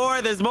 There's more.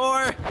 Oh,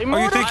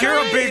 you think you're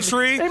a big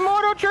tree?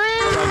 Immortal tree!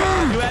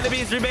 2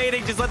 enemies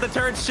remaining. Just let the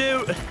turret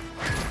shoot.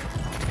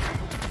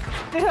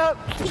 Yep.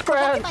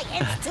 Spread.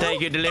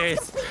 Thank you,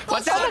 Delirious.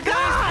 Watch Oh out, my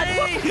God!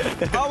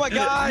 Oh my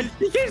God.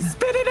 He keeps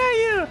spitting at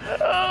you.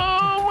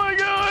 Oh my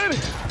God!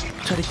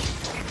 Try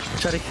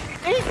to.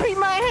 He beat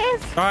my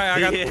ass! All right, I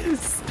got.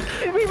 Yes.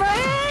 He beat my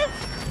ass!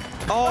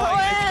 Oh,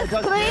 ass,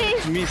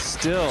 please! me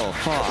still.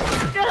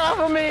 Fuck. Get off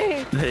of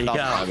me! There you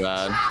Not go.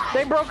 bad.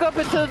 They broke up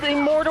into the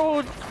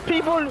immortal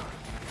people.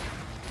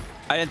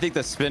 I didn't think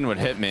the spin would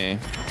hit me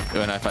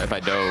if I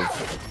dove.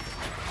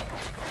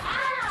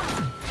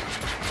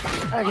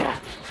 Okay.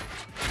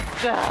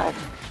 God.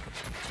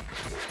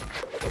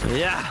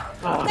 Yeah.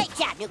 Great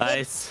job, Nucleus.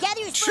 Nice.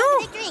 Gather your Shoo.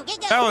 spoils of victory and get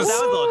going. That was That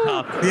was a little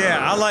tough.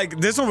 Yeah, I like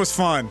this one was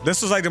fun.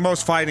 This was like the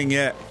most fighting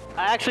yet.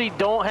 I actually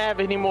don't have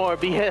any more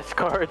BS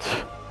cards.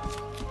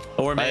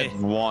 Or I maybe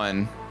have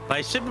one. But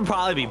I should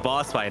probably be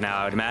boss by now,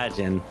 I would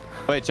imagine.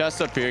 Wait,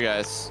 just up here,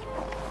 guys.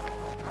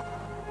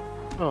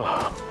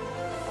 Oh.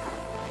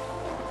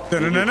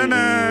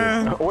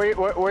 Da-da-da-da-da.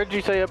 Where did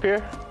you say up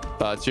here?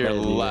 It's your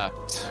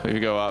left. If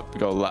you go up,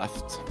 go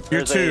left.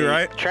 You're There's two, a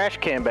right? Trash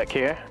can back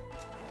here.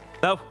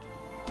 Nope.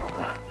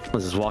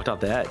 Let's just walked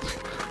off the edge.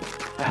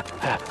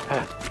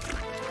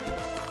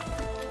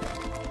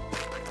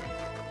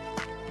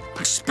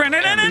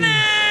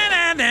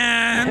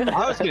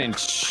 I was getting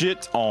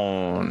shit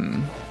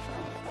on.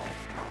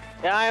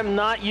 Yeah, I am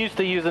not used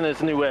to using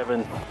this new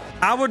weapon.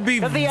 I would be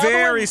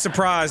very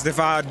surprised if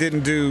I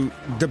didn't do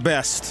the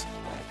best.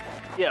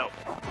 Yeah,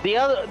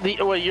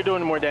 well, you're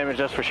doing more damage,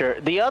 that's for sure.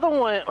 The other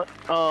one,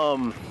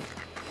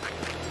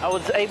 I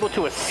was able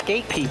to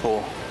escape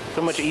people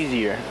so much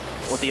easier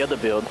with the other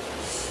build.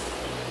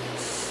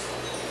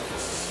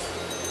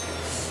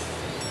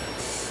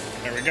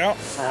 There we go.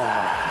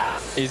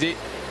 Easy.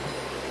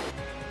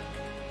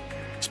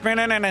 Hey,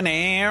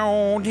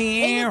 new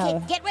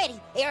kid, get ready.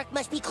 Eric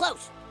must be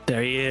close.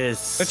 There he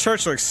is. The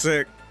church looks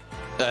sick.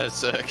 That is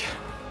sick.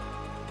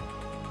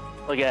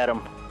 Look at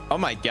him. Oh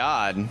my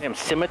god. Damn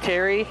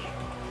cemetery.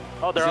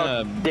 Oh, they're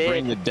all dead.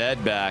 Bring the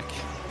dead back.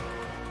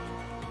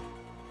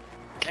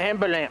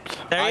 Ambulance.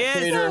 There he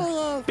is.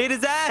 Hello. Beat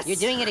his ass. You're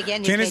doing it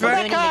again. Kenny's You're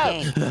back.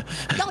 doing it again.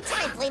 Don't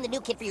try and blame the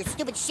new kid for your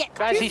stupid shit.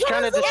 Guys, he's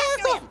trying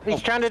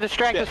to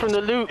distract us from the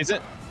loot.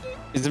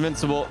 He's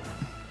invincible.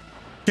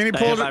 Kenny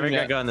pulled I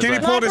regret going this way.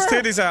 his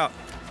titties out.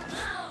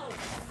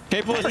 Can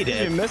you pull it?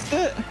 You missed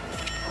it?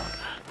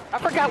 I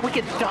forgot we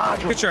could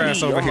dodge. Get your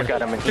ass over here.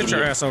 God, I'm an Get your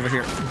idiot. ass over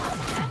here.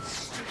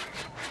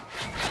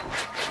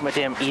 I'm a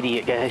damn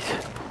idiot, guys.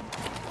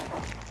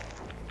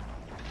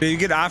 Yeah, you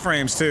get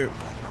iframes too.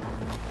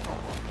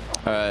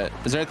 Alright.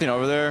 Is there anything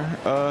over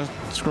there,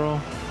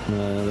 Scroll?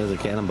 There's a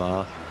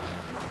cannonball.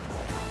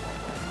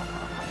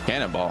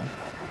 Cannonball.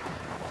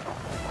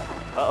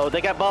 Uh-oh, they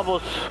got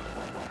bubbles.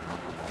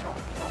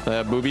 They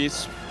have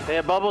boobies. They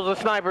have bubbles and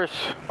snipers.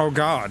 Oh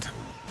God.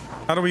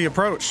 How do we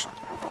approach?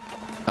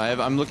 I have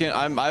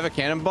a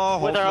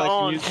cannonball. With Hopefully our I can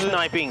own use it.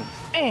 sniping.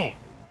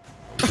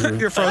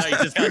 You're frozen. You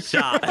just got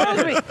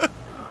shot.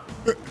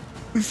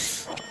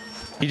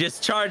 You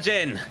just charge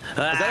in. Is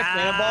that a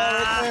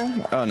cannonball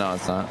right there? Oh no,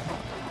 it's not.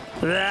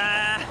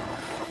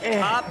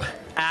 Up.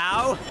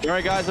 Ow.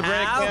 Alright guys, I'm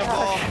bringing a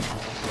cannonball.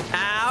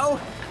 Ow.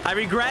 I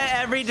regret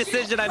every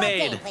decision I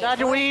made.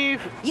 Dodge and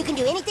weave. You can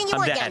do anything you I'm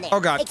want dead. down there. Oh,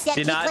 God. Except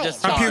Did keep not playing.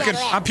 just I'm charge. puking.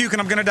 I'm puking.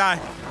 I'm gonna die.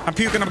 I'm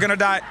puking. I'm gonna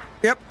die.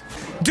 Yep.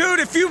 Dude,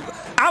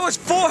 I was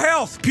full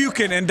health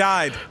puking and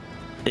died.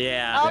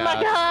 Yeah. Oh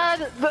my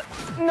God.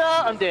 No,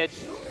 I'm dead.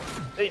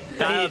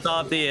 Kyle, it's all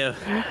up to you.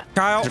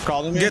 Kyle, You're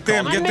calling me? get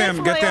them, I get miss them,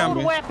 my get old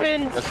them.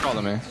 weapons. That's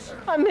calling me.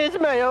 I miss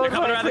my old They're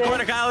coming around the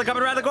corner, Kyle. They're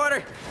coming around the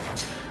corner.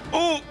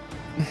 Ooh.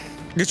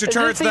 Get your Is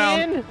turrets this the down.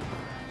 end?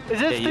 Is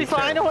this Yeah, the you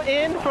final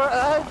end for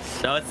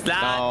us? No, it's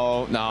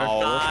not. No,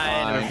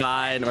 We're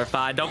fine. We're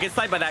fine. Don't get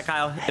sniped by that,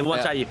 Kyle. It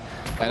won't shot you.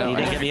 I know. You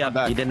didn't get me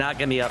up. You did not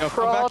get me up.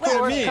 Crawl Come back to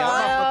towards me. Kyle. I'm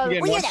not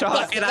fucking Well, one you're shot. the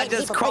best. And I People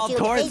just punch crawled you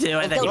in the towards face you,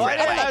 and then don't you let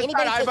ran away.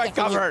 anybody I have my take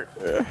that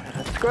from you.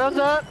 cover. Scrubs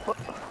up.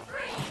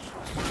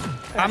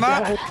 I'm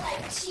up.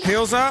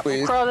 Heels up.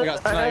 Please. Crawl I it. got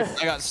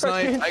sniped. I got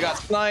sniped. I got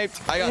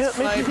sniped. I Yeah, got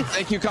me sniped. too.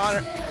 Thank you,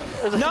 Connor.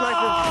 There's a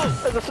sniper.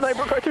 There's a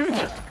sniper cartoon.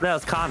 That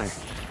was Connor.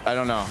 I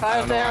don't know.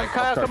 Kyle's down.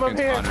 Kyle, come up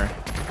here. Connor.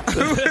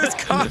 Who is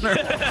Connor?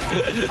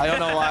 I don't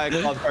know why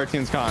I called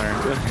cartoons Connor.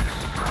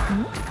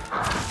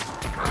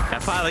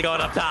 I'm finally going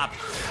up top.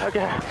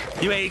 Okay.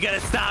 You ain't gonna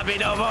stop me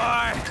no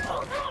more.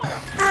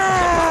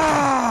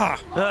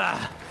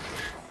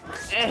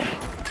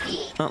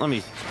 Let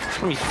me.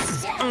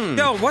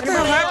 Yo, what the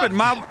hell happened?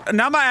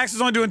 Now my axe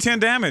is only doing 10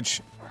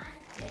 damage.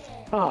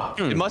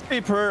 It must be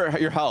per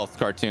your health,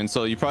 cartoon.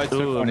 So you probably took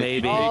Ooh,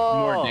 maybe.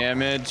 more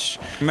damage.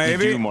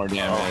 Maybe. You do more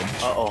damage.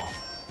 Uh-oh.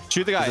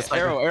 Shoot the guy.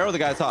 Arrow the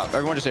guy top.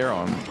 Everyone just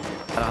arrow him.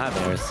 I don't have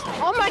arrows.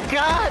 Oh my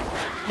God.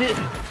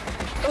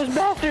 Those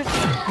bastards.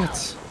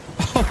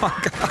 Oh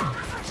my God.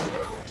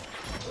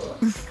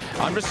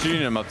 I'm just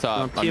shooting him up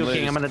top. I'm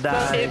puking. I'm gonna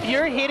die. If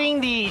you're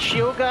hitting the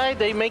shield guy,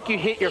 they make you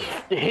hit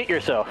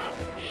yourself.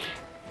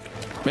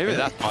 Maybe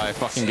that's why I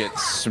fucking get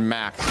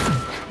smacked.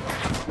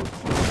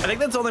 I think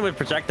that's only with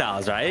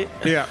projectiles, right?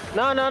 Yeah.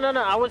 No.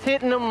 I was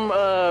hitting them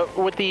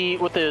with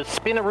the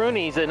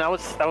spinaroonies, and I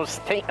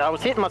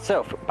was hitting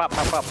myself. Pop,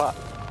 pop, pop, pop.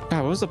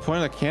 God, what was the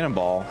point of the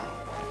cannonball?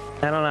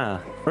 I don't know.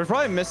 We're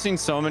probably missing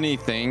so many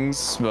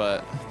things,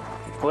 but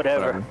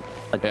Whatever.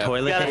 A Yeah.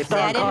 toilet Gotta paper.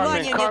 start didn't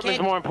warn you, Cartman's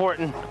kid. more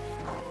important.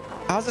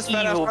 how's this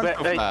fat ass Evil run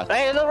so hey, fast?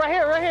 hey, look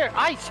right here.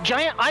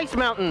 Giant ice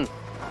mountain.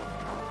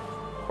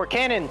 For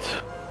cannons.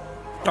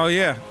 Oh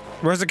yeah.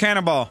 Where's the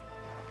cannonball?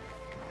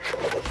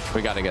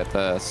 We gotta get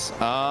this.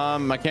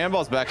 My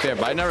cannonball's back there,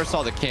 but I never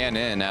saw the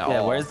cannon at Yeah,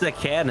 all. where's the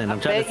cannon? I'm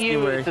trying to Bet see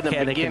you where it's in the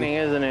cannon beginning,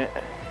 isn't it?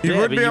 You Yeah,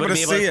 would but be able to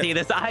wouldn't see it. see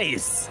this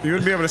ice. You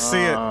would be able to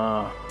see it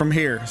from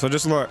here. So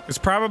just look. It's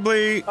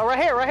probably. Oh, right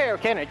here.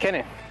 Cannon.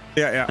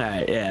 Yeah. All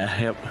right. Yeah.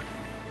 Yep.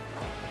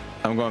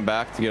 I'm going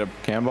back to get a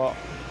cannonball.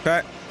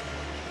 Okay.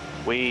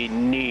 We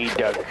need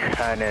a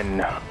cannon.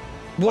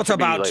 What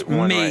about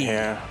one me? right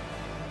here.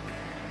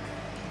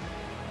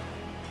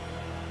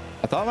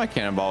 I thought my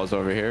cannonball was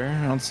over here.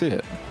 I don't see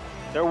it.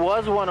 There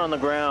was one on the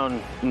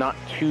ground not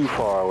too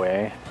far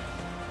away.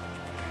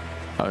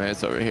 Okay,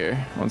 it's over here.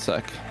 One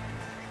sec.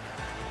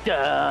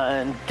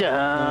 Dun,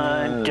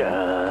 dun,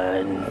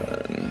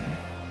 dun.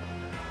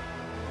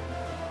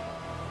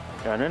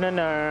 Dun, dun, dun,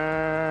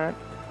 dun.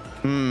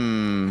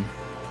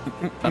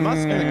 I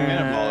must get a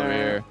cannonball over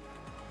here.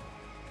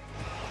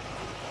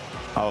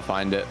 I'll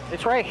find it.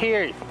 It's right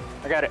here.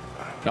 I got it.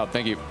 Oh,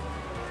 thank you.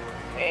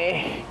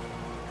 Eh.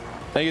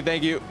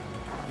 Thank you.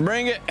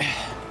 Bring it.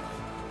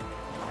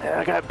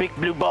 I got big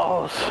blue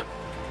balls.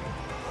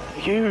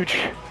 Huge.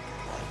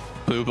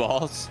 Blue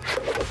balls.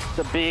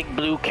 The big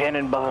blue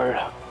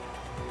cannonball.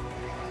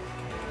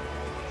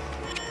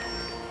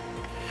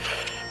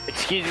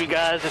 Excuse me,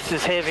 guys. This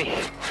is heavy.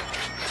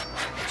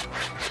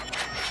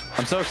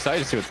 I'm so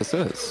excited to see what this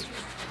is.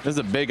 This is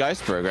a big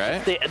iceberg,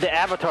 right? The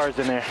avatar's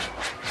in there.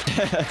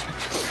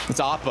 It's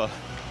Appa.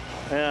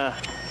 Yeah.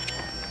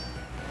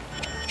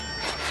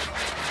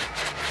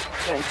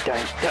 Dun,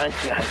 dun, dun,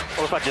 dun.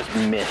 What if I just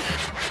miss?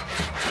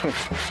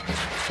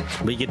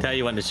 We can tell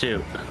you when to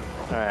shoot.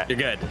 All right. You're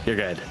good. You're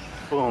good.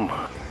 Boom.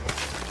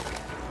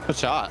 Good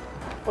shot.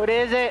 What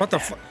is it? What the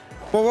fuck?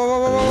 Whoa, whoa, whoa,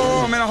 whoa,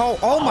 whoa, I'm in a hole.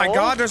 Oh my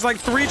God, there's like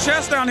 3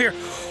 chests down here.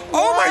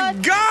 Oh my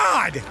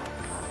God!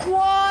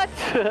 What?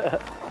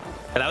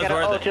 And that was Got an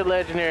worth ultra it.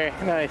 legendary.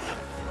 Nice.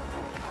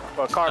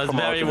 Well, That was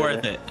very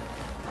worth it.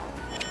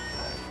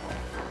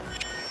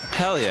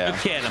 Hell yeah. Good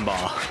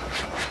cannonball.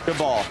 Good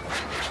ball.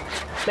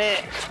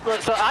 Man,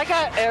 look, so I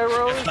got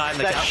arrows Behind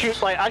the that couch.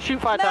 shoot, like, I shoot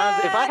 5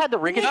 times. If I had the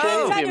ricochet, it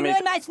would Trying be to ruin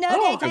amazing. my snow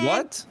day time.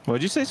 What?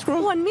 What'd you say,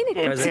 Squirrel? 1 minute,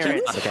 Parents.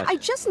 Christians. I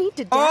just need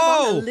to dab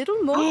on a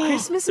little more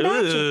Christmas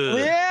magic. Ooh.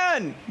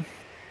 Leanne!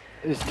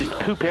 There's just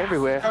poop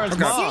everywhere. Aaron's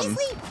Okay. mom.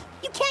 Seriously?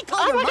 You can't call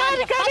Oh your my mom God,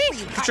 to it got fight me.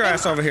 for you, Get your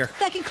ass over here.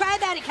 Fucking cry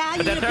about it, Kyle,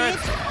 you That little hurt.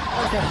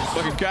 bitch.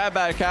 Fucking crab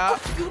bad cow.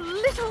 You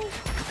little...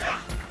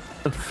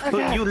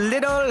 You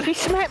little. He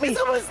smacked me. He's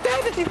almost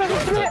dead. He fucking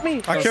smacked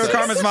me. I killed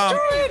Cartman's mom.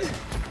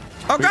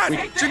 Oh God,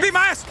 she beat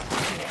my ass.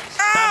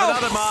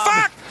 another Oh,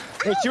 mom. fuck!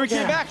 Wait, she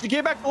came back. She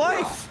came back to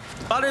life.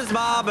 Butter's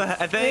mom, I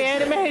The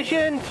think.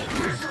 animation. I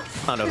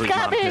don't know who's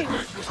Got mom. me.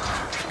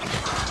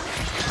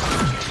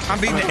 I'm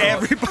beating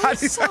everybody's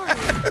This is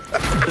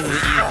the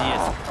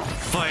easiest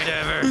fight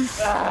ever.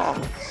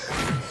 I'm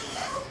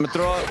gonna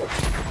throw it.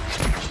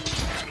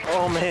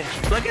 Oh man.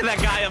 Look at that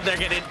guy up there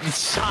getting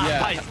shot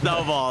Yeah. by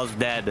snowballs,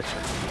 dead.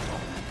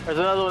 There's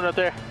another one up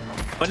there.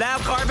 But now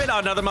Carbon, oh,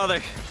 another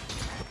mother.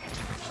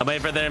 I'm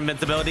waiting for their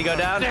invincibility to go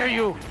down. There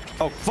you.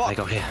 Oh, fuck. Like,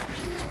 okay.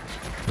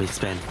 We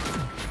spin.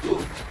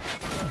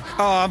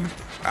 Oh,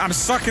 I'm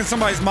sucking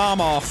somebody's mom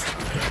off.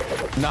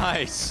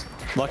 Nice.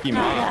 Lucky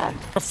mom.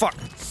 Oh fuck.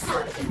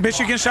 Bitch,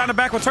 you getting shot in the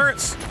back with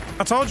turrets.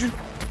 I told you.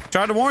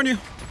 Tried to warn you.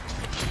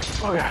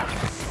 Oh yeah.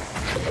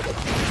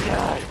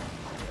 Die.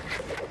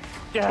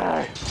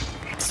 Die.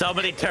 So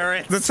many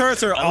turrets. The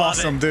turrets are I love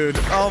awesome, it. dude.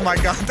 Oh my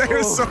God,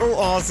 they're so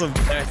awesome.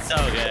 They're so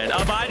good. Oh,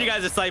 behind you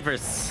guys are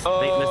snipers. I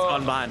think this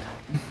one behind.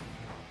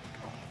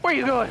 Where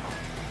you going?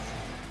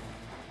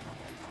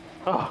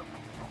 Oh,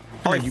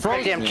 Oh, you my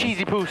froze damn me.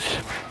 cheesy poos.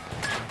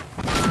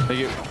 Thank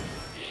you.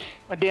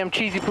 My damn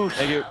cheesy poos.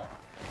 Thank you.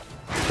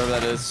 Whatever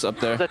that is up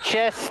there. The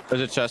chest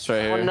There's a chest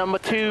right on here. number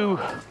 2.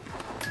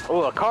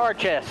 Oh, a card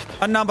chest.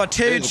 a number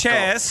 2 There's a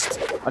chest.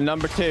 A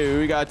number 2.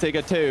 We gotta take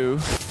a 2.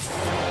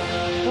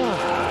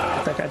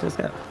 That guy just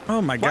got.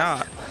 Oh my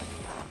God.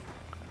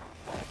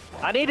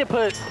 I need to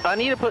put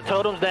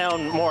totems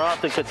down more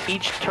often because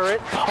each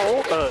turret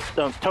pole,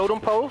 totem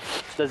post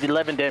does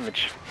 11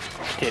 damage.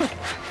 Tick.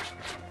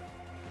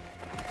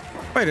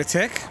 Wait a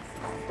tick.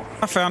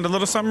 I found a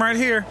little something right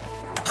here.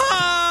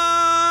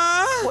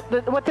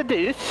 What the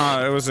deuce?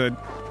 Oh, it was a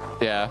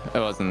Yeah, it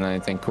wasn't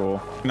anything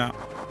cool. no.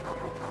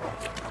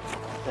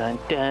 Dun,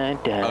 dun,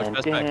 dun,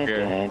 that's back dun, here.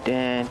 dun,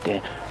 dun,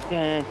 dun,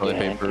 dun, Toilet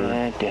paper.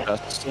 dun, dun,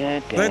 Chests.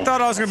 dun, They dun.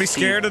 thought I was gonna be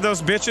scared of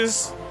those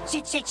bitches.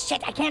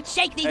 Shit, I can't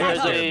shake these There's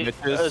assholes.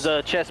 there's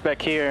a chest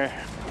back here.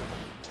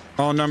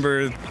 Oh,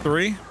 number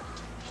 3.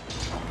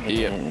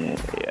 Yep.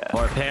 Yeah,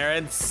 More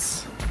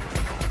parents.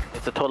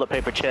 it's a toilet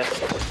paper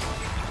chest.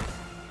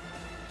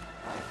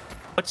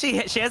 But she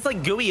has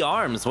like gooey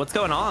arms. What's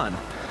going on?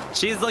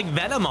 She has like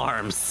venom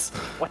arms.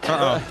 What?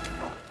 Uh-oh.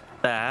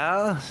 The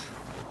hell?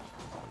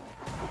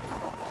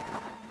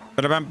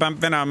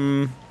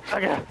 Ba-da-bum-bum-bum.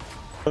 Okay.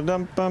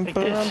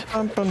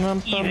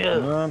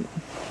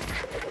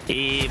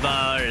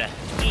 Evil.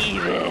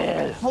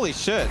 Evil. Holy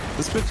shit.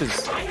 This bitch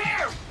is...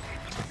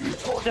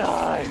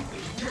 Die.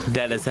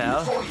 Dead as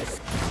hell.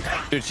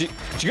 Dude, she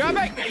got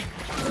me!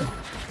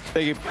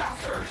 Thank you.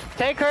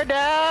 Take her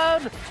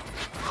down.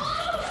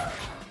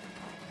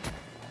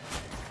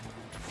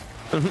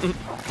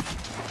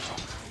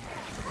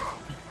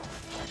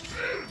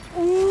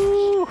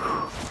 Ooh.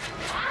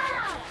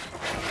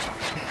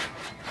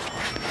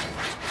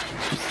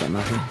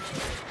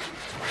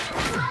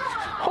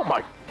 Oh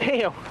my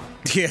damn.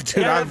 Yeah,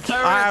 dude, I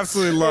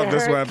absolutely love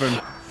this weapon.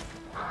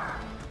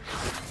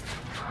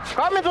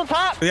 Cartman's on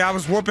top. Yeah, I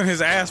was whooping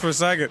his ass for a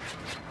second.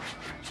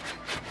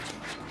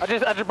 I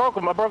just broke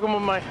him. I broke him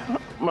with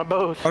my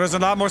bows. Oh, there's a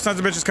lot more sons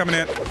of bitches coming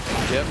in.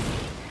 Yep.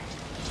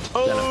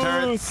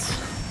 Oh.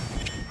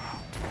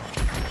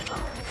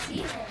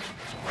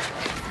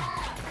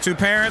 2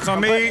 parents on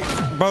me,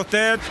 both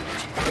dead.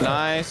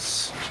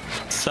 Nice.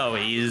 So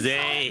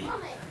easy.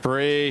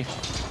 Free.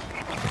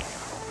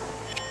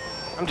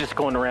 I'm just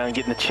going around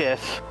getting the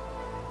chests.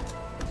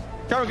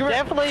 Come here.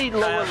 Definitely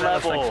lower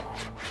level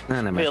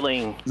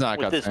feeling Nah,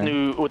 with this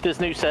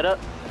new setup.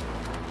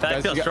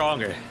 That feels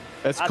stronger.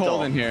 It's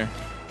cold in here.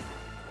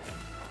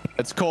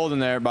 It's cold in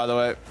there, by the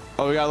way.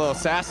 Oh, we got little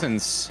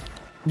assassins.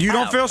 You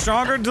don't feel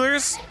stronger,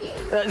 Delirious?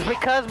 It's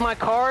because my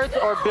cards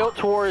are built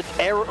towards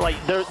like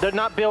they're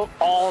not built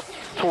all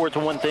towards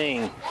one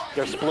thing.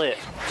 They're split.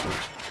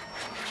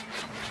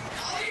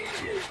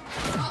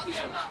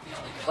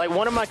 Like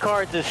one of my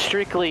cards is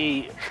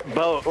strictly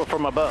bow for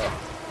my bow.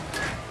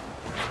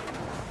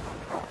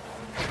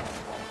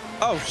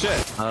 Oh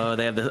shit. Oh,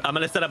 they have this. I'm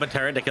gonna set up a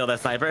turret to kill that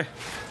sniper.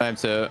 Time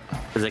to.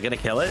 Is it gonna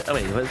kill it? Oh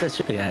wait, what is that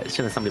shooting at? It's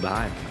shooting at somebody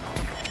behind.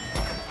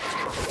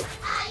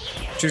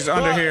 She's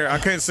under here. I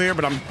couldn't see her,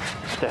 but I'm.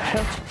 What the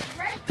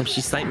hell? She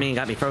sniped me and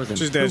got me frozen.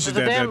 She's dead. She's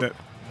dead.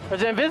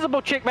 There's an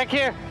invisible chick back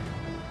here.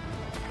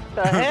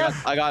 The hell?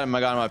 I got him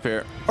up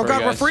here. Oh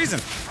god, we're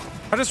freezing.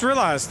 I just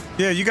realized.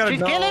 Yeah, you gotta.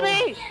 She's killing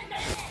me.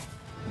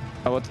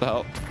 Oh, what the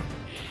hell?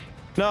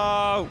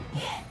 No.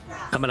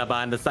 Coming up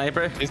behind the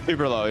sniper. He's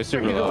super low. He's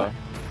super low.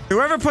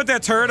 Whoever put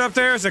that turret up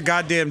there is a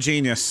goddamn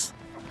genius.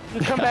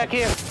 You come back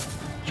here.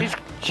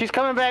 She's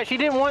coming back. She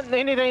didn't want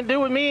anything to do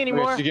with me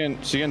anymore. She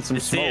getting some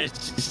smoke.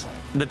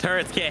 The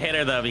turrets can't hit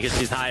her though because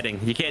she's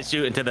hiding. You can't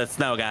shoot into the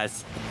snow,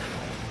 guys.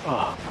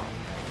 Oh.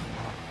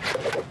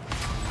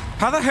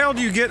 How the hell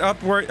do you get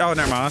up where? Oh,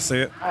 never mind. I see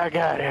it. I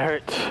got it.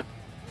 Hurts.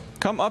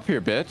 Come up here,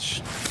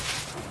 bitch.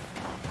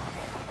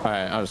 All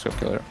right, I'll just go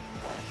kill her.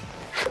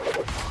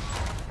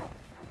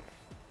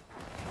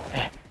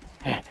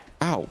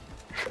 Ow.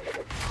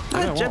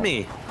 Hi,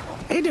 Jimmy.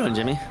 How you doing,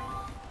 Jimmy?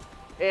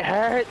 It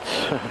hurts.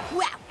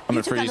 Wow. I'm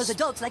You gonna took on those freeze.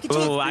 adults like a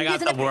champ. Ooh, I got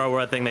the World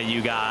War thing that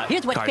you got.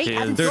 Here's what fate CaRtOoNz.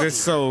 hasn't Dude, it's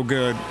so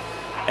good.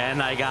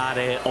 And I got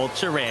it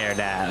ultra rare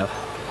now.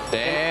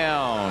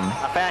 Damn.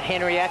 I found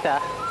Henrietta.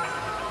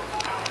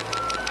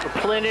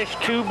 Replenish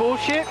 2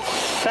 bullshit.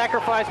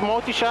 Sacrifice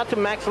multi-shot to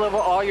max level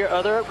all your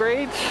other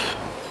upgrades.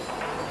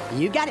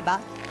 You got it,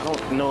 Bob. I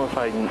don't know if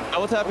I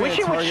What's happening? wish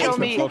it would show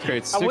me.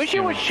 I wish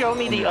it would show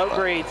me the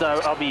upgrades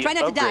I'll be Try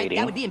not to die. upgrading.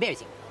 That would be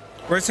embarrassing.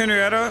 Where's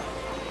Henrietta?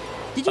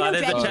 Did you know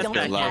There's a dragons chest don't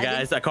back eat here,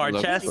 dragons? guys. A card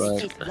chest.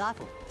 This is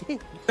awful.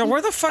 Yo,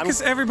 where the fuck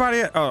is everybody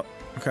at? Oh,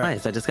 okay.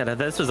 Nice. I just got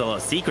this was a little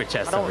secret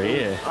chest over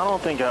here. I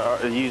don't think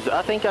I used.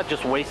 I think I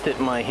just wasted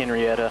my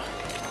Henrietta.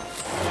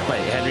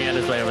 Wait,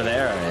 Henrietta's way over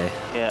there, alright?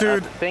 Yeah,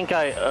 Dude. I think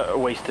I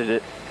wasted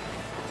it.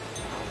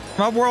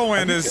 My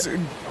whirlwind is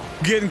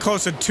getting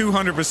close to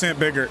 200%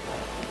 bigger.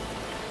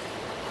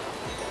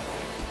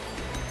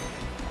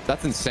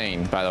 That's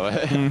insane, by the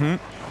way. Mm-hmm.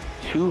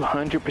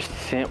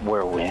 200%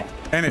 whirlwind.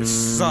 And it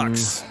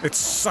sucks. It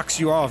sucks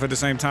you off at the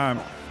same time.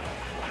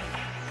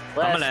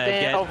 Last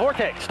stand. Oh,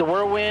 Vortex. The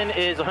whirlwind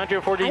is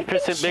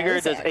 140%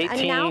 bigger. Does 18.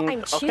 And now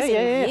I'm choosing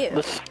okay, you.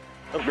 Let's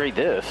upgrade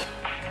this.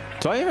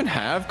 Do I even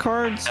have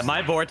cards? And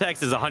my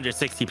vortex is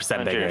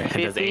 160% bigger. It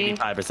does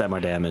 85% more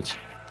damage.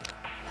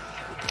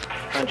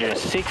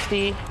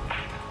 160.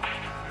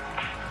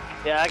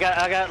 Yeah, I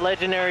got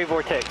legendary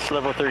vortex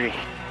level 3.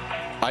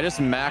 I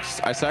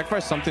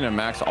sacrificed something to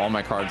max all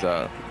my cards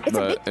out. It's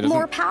a bit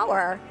more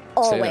power.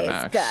 Always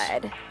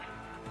good.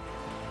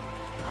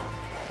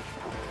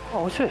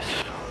 Oh, what's this?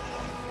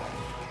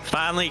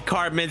 Finally,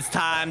 CARTMAN's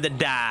time to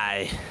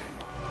die.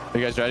 Are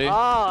you guys ready? Oh,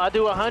 I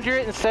do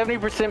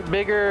 170%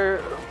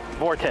 bigger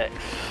vortex.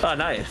 Oh,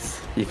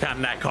 nice. You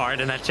found that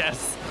card in that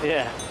chest?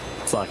 Yeah.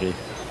 It's lucky.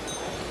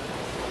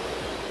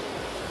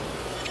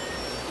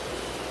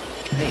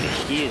 I need a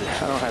heal.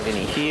 I don't have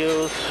any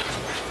heals.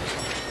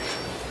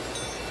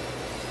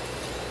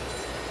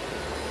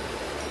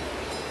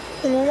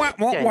 Change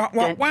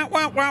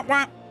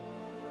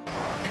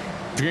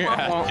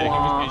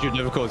your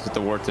difficulties with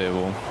the war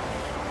table.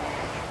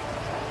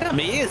 I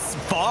mean, he is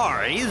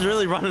far. He's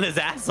really running his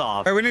ass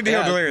off. Hey, we need to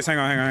heal Delirious. Hang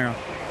on. I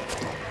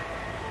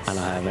don't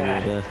have any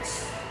idea.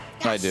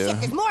 I do. Shit,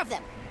 there's more of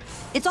them.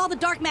 It's all the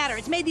dark matter.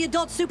 It's made the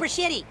adults super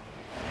shitty.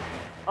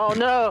 Oh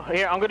no!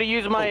 Here, I'm gonna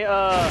use my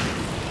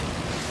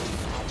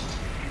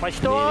my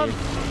storm.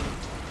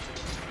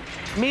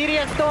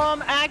 Media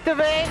storm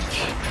activate.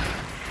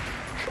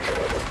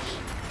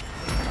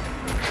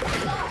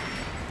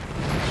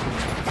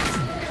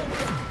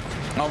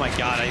 Oh my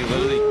god, I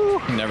literally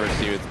never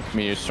see with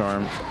Meteor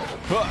Storm.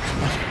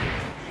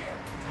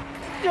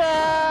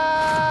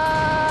 Die!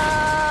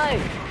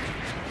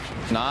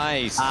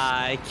 Nice.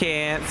 I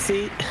can't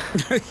see.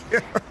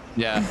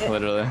 Yeah,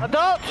 literally.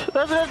 Adult!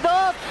 There's an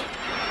adult!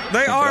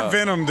 They are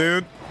Venom,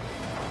 dude.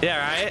 Yeah,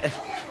 right?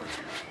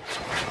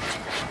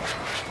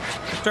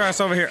 Get your ass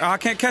over here. Oh, I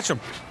can't catch him.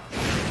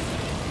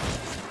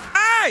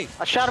 Hey!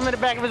 I shot him in the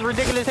back of his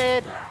ridiculous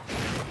head.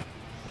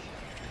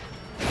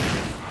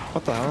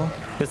 What the hell?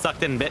 Get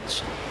sucked in,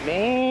 bitch.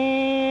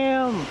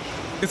 Damn.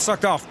 Get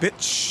sucked off,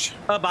 bitch.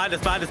 Oh, behind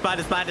us.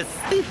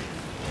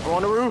 Go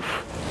on the roof.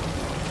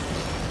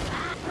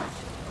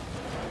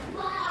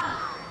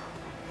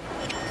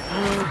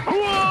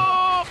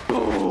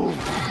 Boom.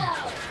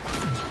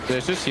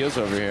 There's just heals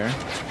over here.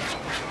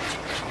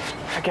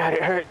 I got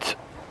it. Hurts.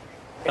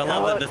 I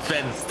love that this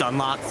spin stun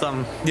locks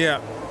them. Yeah.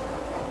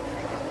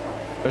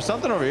 There's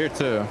something over here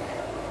too.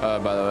 By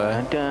the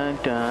way. Dun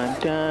dun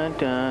dun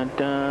dun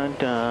dun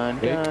dun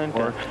dun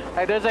dun.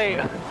 Hey, there's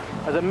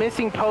a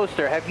missing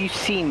poster. Have you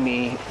seen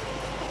me?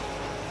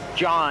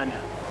 John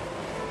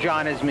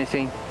is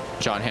missing.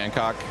 John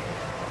Hancock.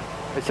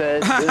 It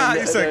says.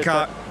 You said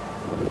cock.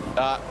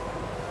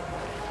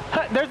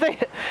 There's a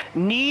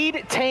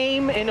need,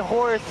 tame, and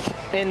horse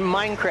in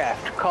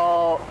Minecraft.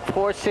 Call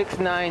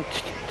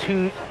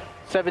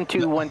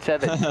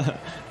 469-7217.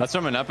 That's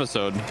from an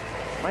episode.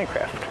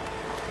 Minecraft.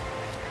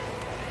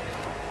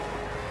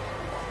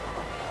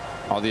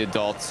 All the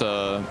adults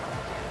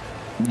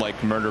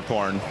like murder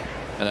porn,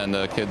 and then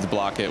the kids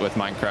block it with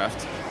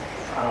Minecraft.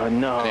 Oh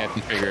no! They have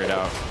to figure it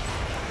out.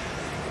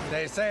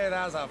 They say it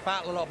as a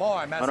fat little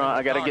boy. Oh no!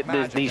 I gotta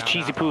get these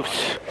cheesy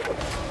poofs.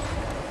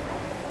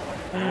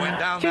 Went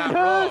down that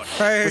road.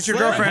 Hey, it's your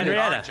girlfriend.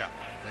 Henrietta.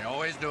 They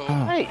always do.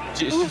 Hey,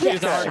 She's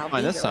hard to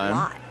find this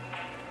time.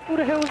 who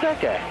the hell was that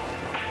guy?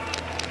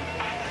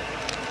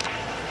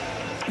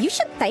 You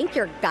should thank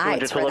your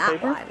guides for that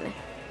paper? one.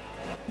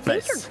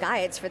 Thank your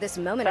guides for this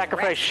moment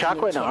Sacrifice of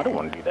shockwave? No, I don't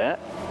want to do that.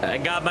 I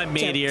got my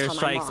meteor tell my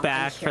strikes mom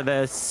back I'm for here.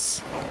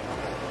 this.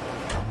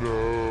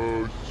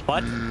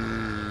 What?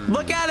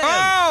 Look at him!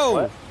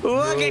 Oh!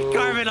 Look at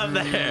Cartman up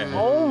there.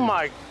 Oh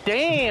my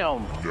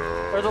damn!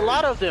 There's a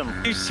lot of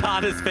them. He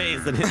shot his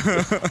face and his.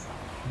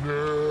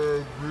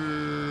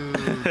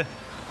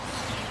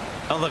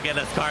 Oh, look at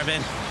us,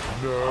 Cartman.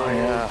 Oh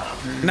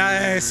yeah.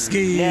 Nice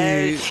ski.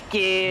 No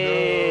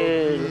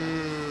skill.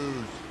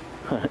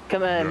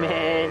 Come on,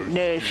 man.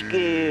 No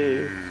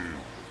skill.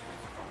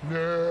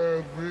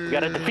 We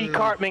gotta defeat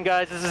Cartman,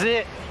 guys. This is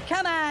it.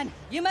 Come on.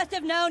 You must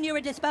have known you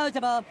were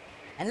disposable.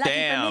 And lucky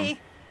Damn. for me,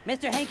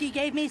 Mr. Hanky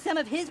gave me some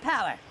of his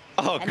power.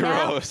 Oh, And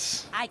now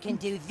gross. I can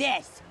do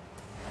this.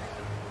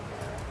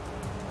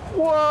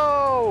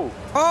 Whoa!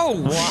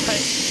 Oh,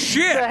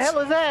 shit. What the hell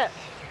is that?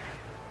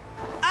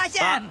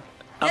 Awesome.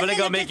 I'm gonna This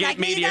go isn't make just it like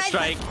me, meteor guys.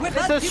 strike. We're It's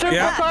both a super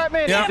Yeah.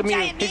 Cartman. Yeah. He's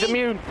immune. He's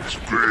immune.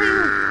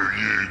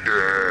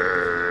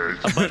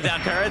 I'm putting down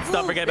turrets.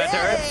 Don't forget about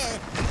turrets.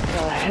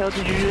 What the hell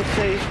did you just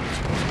say?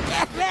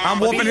 I'm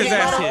whooping his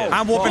ass. Yeah.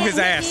 I'm whooping his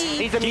ass.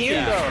 He's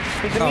immune though.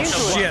 He's immune to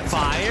it. Shit.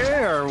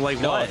 Fire or like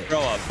No, what?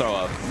 throw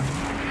up.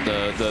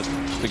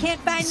 The Can't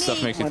find stuff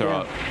me. makes you throw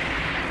up.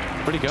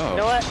 Where'd he go? You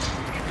know what?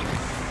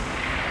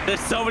 There's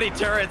so many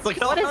turrets. Look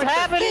What is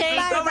happening?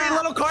 There's so many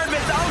little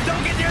Cartmans. Oh,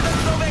 don't get near those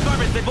so big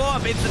Cartmans. They blow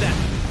up instant.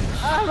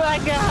 Oh my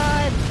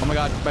god! Oh my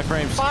god, my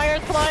frames.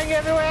 Fire's flying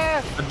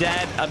everywhere! I'm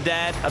dead. I'm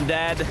dead. I'm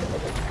dead.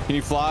 Can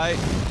you fly?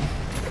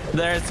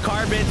 There's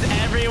Cartmans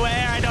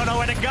everywhere. I don't know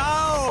where to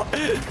go.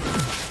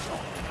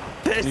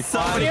 There's so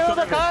many Kill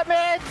the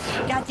Cartmans.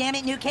 Cartmans! God damn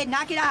it, new kid,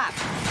 knock it off.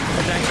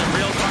 There's actually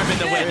real Cartman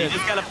to win. You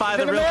just gotta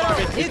find the real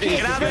Cartman. You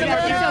Get out of can't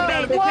here.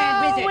 disobey the Grand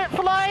Whoa, Wizard. we're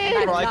flying!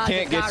 Bro, I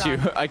can't get you.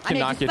 I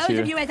cannot get dispose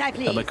of you. you as I I'm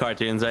please. at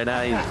CaRtOoNz right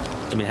now.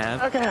 Let me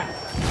have. Okay.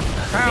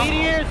 Ow.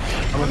 Meteors!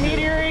 We're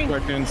meteoring!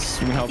 CaRtOoNz,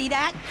 you can help. See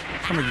that?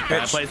 Come on, you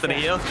Can I bitch. place it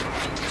at you?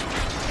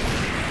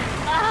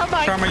 Oh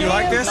my Cartman, you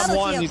like this?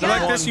 Double shield, You go.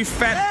 like this, you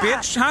fat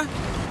bitch, huh?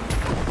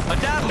 I'm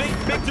down.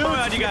 Big two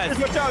on you guys.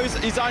 Watch out,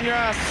 he's on your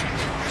ass.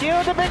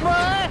 Kill the big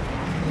boy!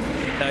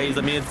 No, he's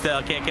immune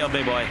still. Can't kill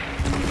big boy.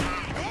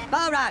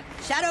 Ball rock,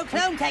 shadow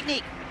clone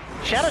technique.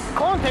 Shadow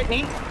clone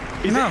technique!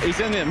 He's No. in him.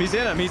 He's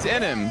in him. He's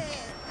in him.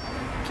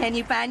 Can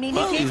you find me, new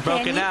Well, kid? he's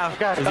broken Can you? now.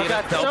 God, Is he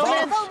gonna so help?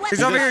 many-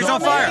 He's over here. He's on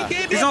fire.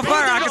 He's on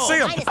fire. I can see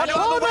him. I don't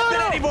have a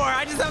weapon anymore.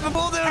 I just have a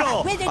bull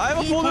noodle. Wizard, I have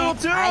a you full noodle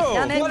can't. too. I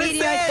summon What is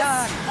meteor this?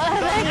 storm.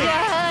 Oh my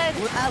god!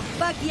 Oh,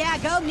 fuck yeah,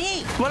 go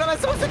me. What am I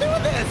supposed to do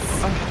with this?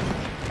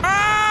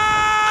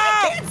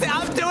 Ah!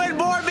 I'm doing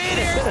more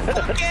meters.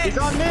 He's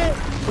on me.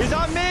 He's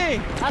on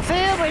me. I see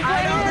him! He's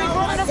right here! He's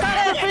running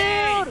across the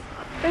field!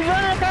 He's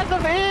running across the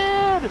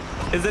field!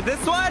 Is it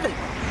this one?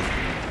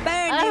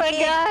 Burn, Oh new my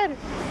kid. god!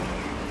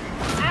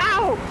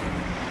 Ow! Oh,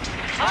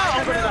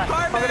 I'm gonna die!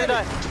 I'm gonna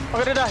die! I'm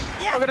gonna die!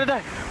 I'm gonna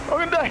die! I'm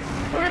gonna die!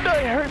 I'm gonna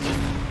die! It hurts! It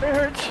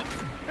hurts! It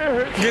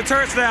hurts! Get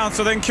turrets down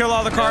so they can kill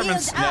all the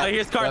Cartmans. No,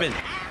 here's Cartman.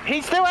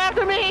 He's still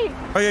after me!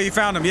 Oh yeah, you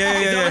found him. Yeah.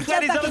 He's almost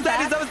dead. He's almost dead.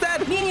 He's almost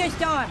dead. Meteor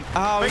storm.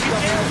 Oh, he's He's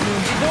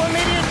doing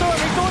meteor storm!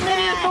 He's doing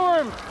meteor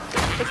storm!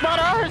 It's not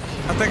ours!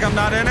 I think I'm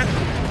not in it. I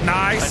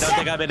Nice. don't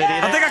think I'm in it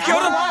either. I think I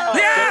killed him.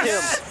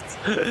 Yes.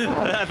 I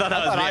thought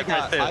that was me at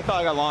first, too. I thought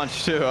I got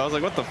launched too. I was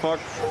like, what the fuck?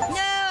 No,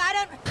 I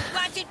don't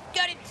want to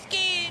go to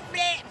school.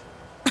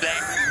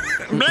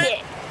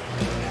 Bleh.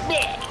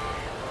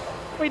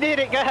 We did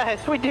it, guys!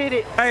 We did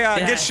it! Hey, Yeah.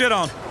 get shit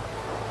on.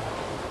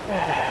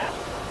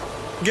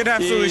 Get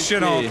absolutely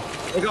shit on.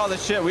 Look at all the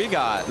shit we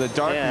got. The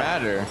dark Yeah.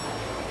 matter.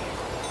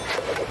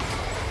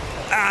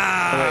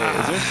 Ah.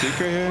 Wait, is there a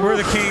secret here? We're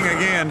the king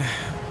again.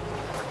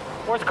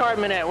 Where's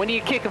Cartman at? When do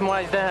you kick him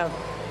while he's down?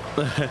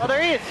 Oh,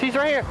 there he is. He's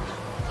right here.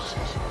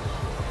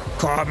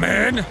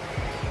 Cartman!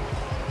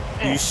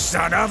 You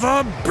son of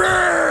a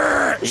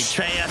bitch!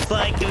 Betray us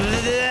like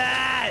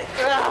that!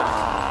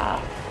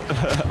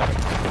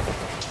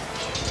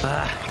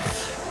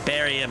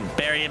 Bury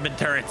him in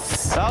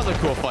turrets. That was a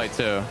cool fight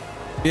too.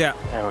 Yeah.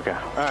 There we go.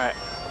 All right,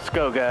 let's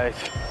go, guys.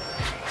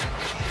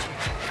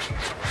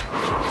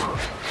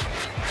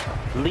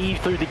 Leave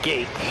through the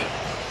gate.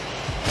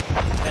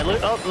 And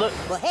look, oh, look.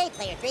 Well, hey,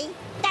 Player 3,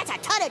 that's a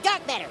ton of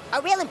dark matter.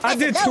 A real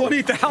impressive I did load.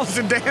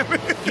 20,000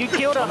 damage. You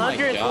killed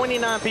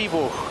 129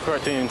 people,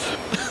 CaRtOoNz.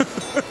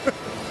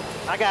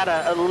 I got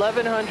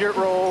 1,100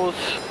 rolls.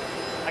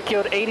 I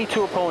killed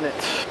 82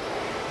 opponents.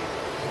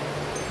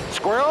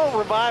 Squirrel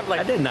revived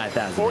like I did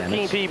 9,000 14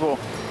 damage. people.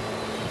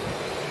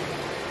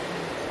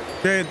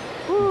 Did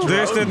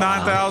this did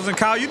 9,000.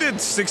 Kyle, you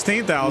did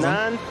 16,000.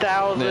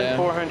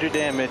 9,400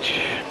 damage.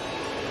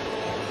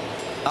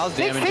 That was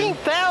damaging.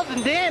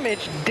 16,000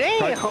 damage.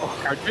 Damn.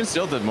 CaRtOoNz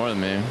still did more than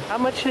me. How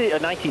much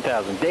did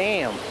 19,000?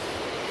 Damn.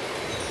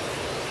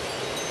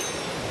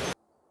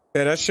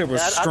 Yeah, that shit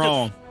was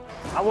strong.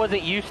 I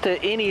wasn't used to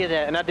any of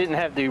that, and I didn't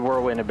have the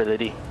whirlwind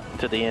ability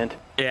to the end.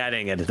 Yeah, I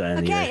didn't get to the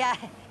end Okay,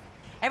 either.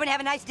 everyone have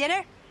a nice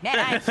dinner? Man,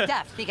 I am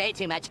stuffed. Think I ate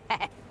too much.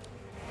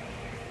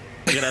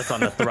 Look at us on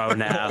the throne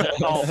now.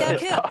 Oh, So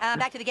cool.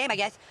 Back to the game, I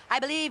guess. I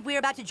believe we're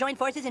about to join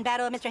forces in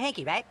battle with Mr.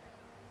 Hanky, right?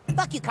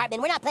 Fuck you,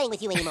 Cartman. We're not playing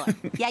with you anymore.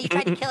 Yeah, you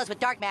tried to kill us with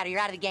dark matter. You're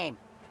out of the game.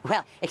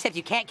 Well, except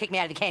you can't kick me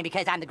out of the game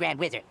because I'm the Grand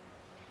Wizard.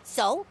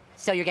 So?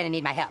 So you're gonna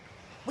need my help.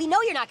 We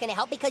know you're not going to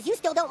help because you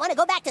still don't want to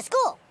go back to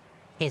school.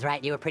 He's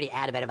right. You were pretty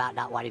adamant about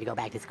not wanting to go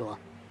back to school.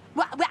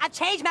 Well, I've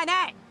changed my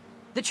mind.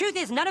 The truth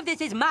is, none of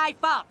this is my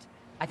fault.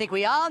 I think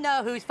we all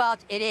know whose fault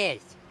it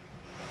is.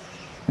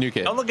 New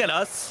kid. Don't look at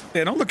us.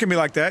 Yeah, don't look at me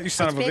like that, you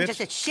son of a It's been bitch.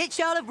 just a shit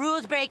show of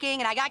rules breaking,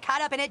 and I got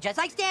caught up in it just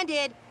like Stan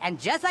did, and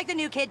just like the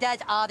new kid does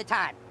all the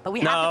time. But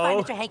we have to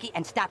find Mr. Hanky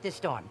and stop this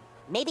storm.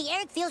 Maybe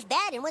Eric feels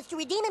bad and wants to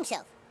redeem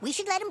himself. We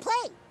should let him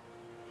play.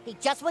 He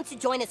just wants to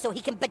join us so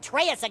he can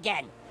betray us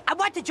again. I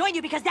want to join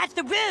you because that's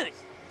the ruse.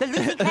 The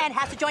losing clan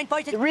has to join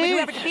forces with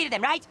whoever defeated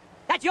them, right?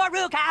 That's your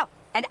rule, Kyle.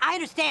 And I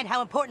understand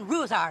how important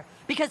rules are,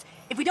 because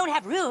if we don't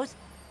have rules,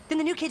 then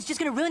the new kid's just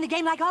gonna ruin the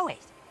game like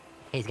always.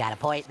 He's got a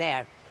point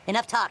there.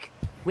 Enough talk.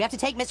 We have to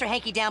take Mr.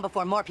 Hanky down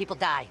before more people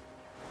die.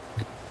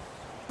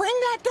 Bring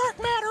that dark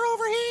matter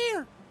over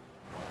here.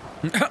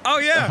 Oh,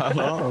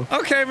 yeah.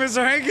 Okay,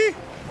 Mr. Hanky.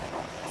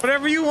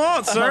 Whatever you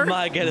want, sir. Oh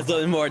my goodness, a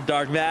little more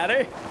dark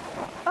matter.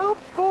 Oh,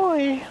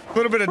 boy. A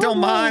little bit of don't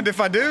mind if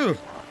I do.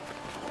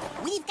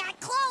 We've got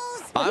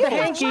clothes. I'm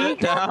Hanky.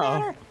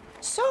 Now.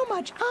 So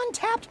much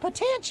untapped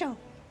potential.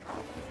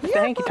 Mr.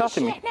 Hanky, talk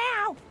to me.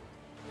 Now.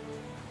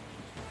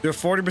 You're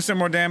 40%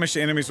 more damage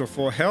to enemies with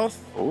full health.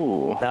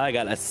 Ooh. Now I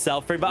got a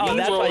self-revive. Oh,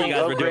 that's why you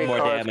guys were doing more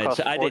damage.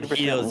 I did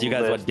heals, you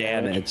guys went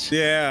damage.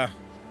 Yeah.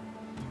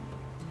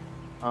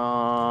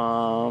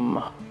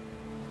 I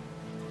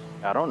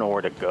don't know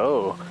where to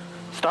go.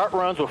 Start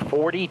runs with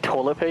 40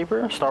 toilet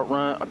paper. Start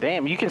run. Oh,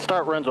 damn, you can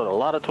start runs with a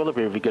lot of toilet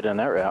paper if you go down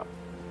that route.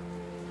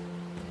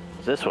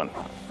 What's this one?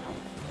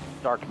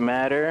 Dark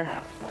matter.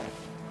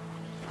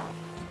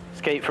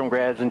 Escape from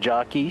grabs and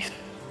jockeys.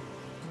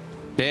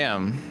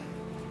 Damn.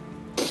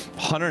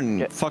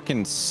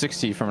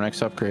 160 from an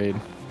X upgrade.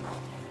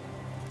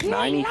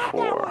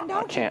 94.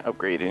 I can't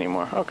upgrade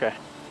anymore. Okay.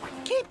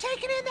 Keep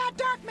taking in that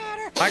dark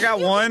matter. I got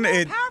one.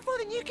 Powerful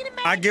than you can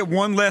imagine. I get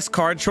one less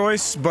card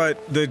choice,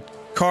 but the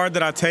card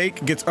that I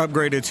take gets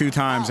upgraded 2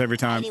 times every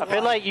time. I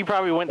feel like you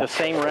probably went the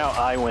same route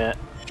I went.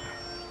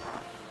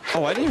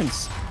 Oh, I didn't even...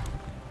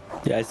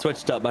 Yeah, I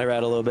switched up my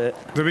route a little bit.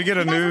 Did we get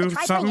a new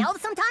something?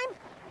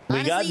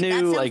 We got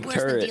new like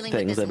turret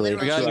things, I believe.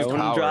 We got new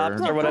power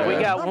drops or whatever.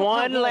 We got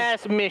one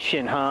last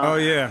mission, huh? Oh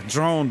yeah,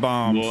 drone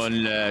bombs.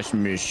 One last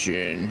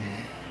mission.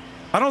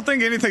 I don't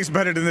think anything's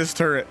better than this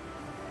turret.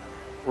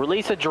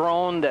 Release a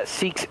drone that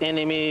seeks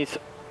enemies.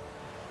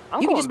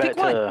 I'm going back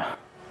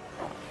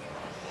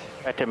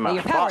to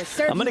my box.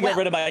 I'm gonna get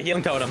rid of my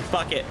healing totem.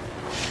 Fuck it.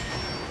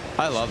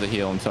 I love the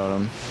healing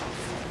totem.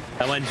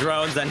 I went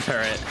drones and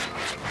turret.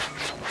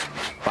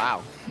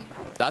 Wow,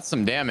 that's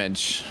some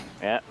damage.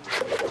 Yeah.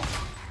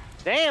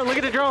 Damn, look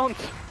at the drones.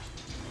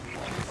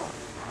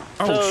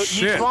 Oh, so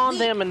shit. you spawn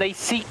them and they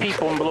seek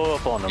people and blow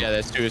up on them. Yeah,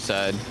 that's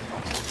suicide.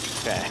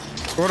 Okay.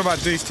 What about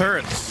these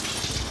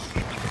turrets?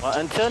 Well,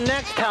 until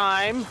next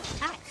time.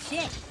 Ah,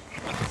 shit.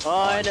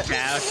 On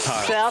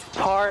South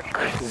Park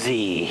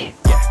Z.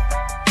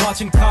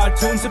 Watching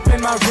cartoons up in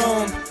my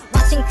room.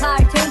 Watching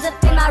cartoons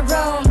up in my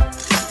room.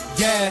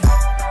 Yeah.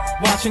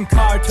 Watching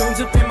cartoons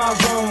up in my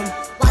room.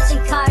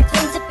 Watching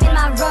cartoons up in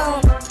my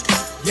room.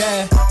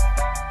 Yeah.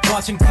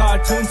 Watching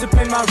cartoons up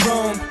in my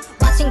room.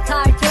 Watching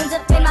cartoons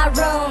up in my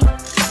room.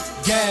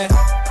 Yeah.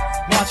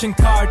 Watching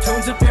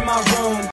cartoons up in my room.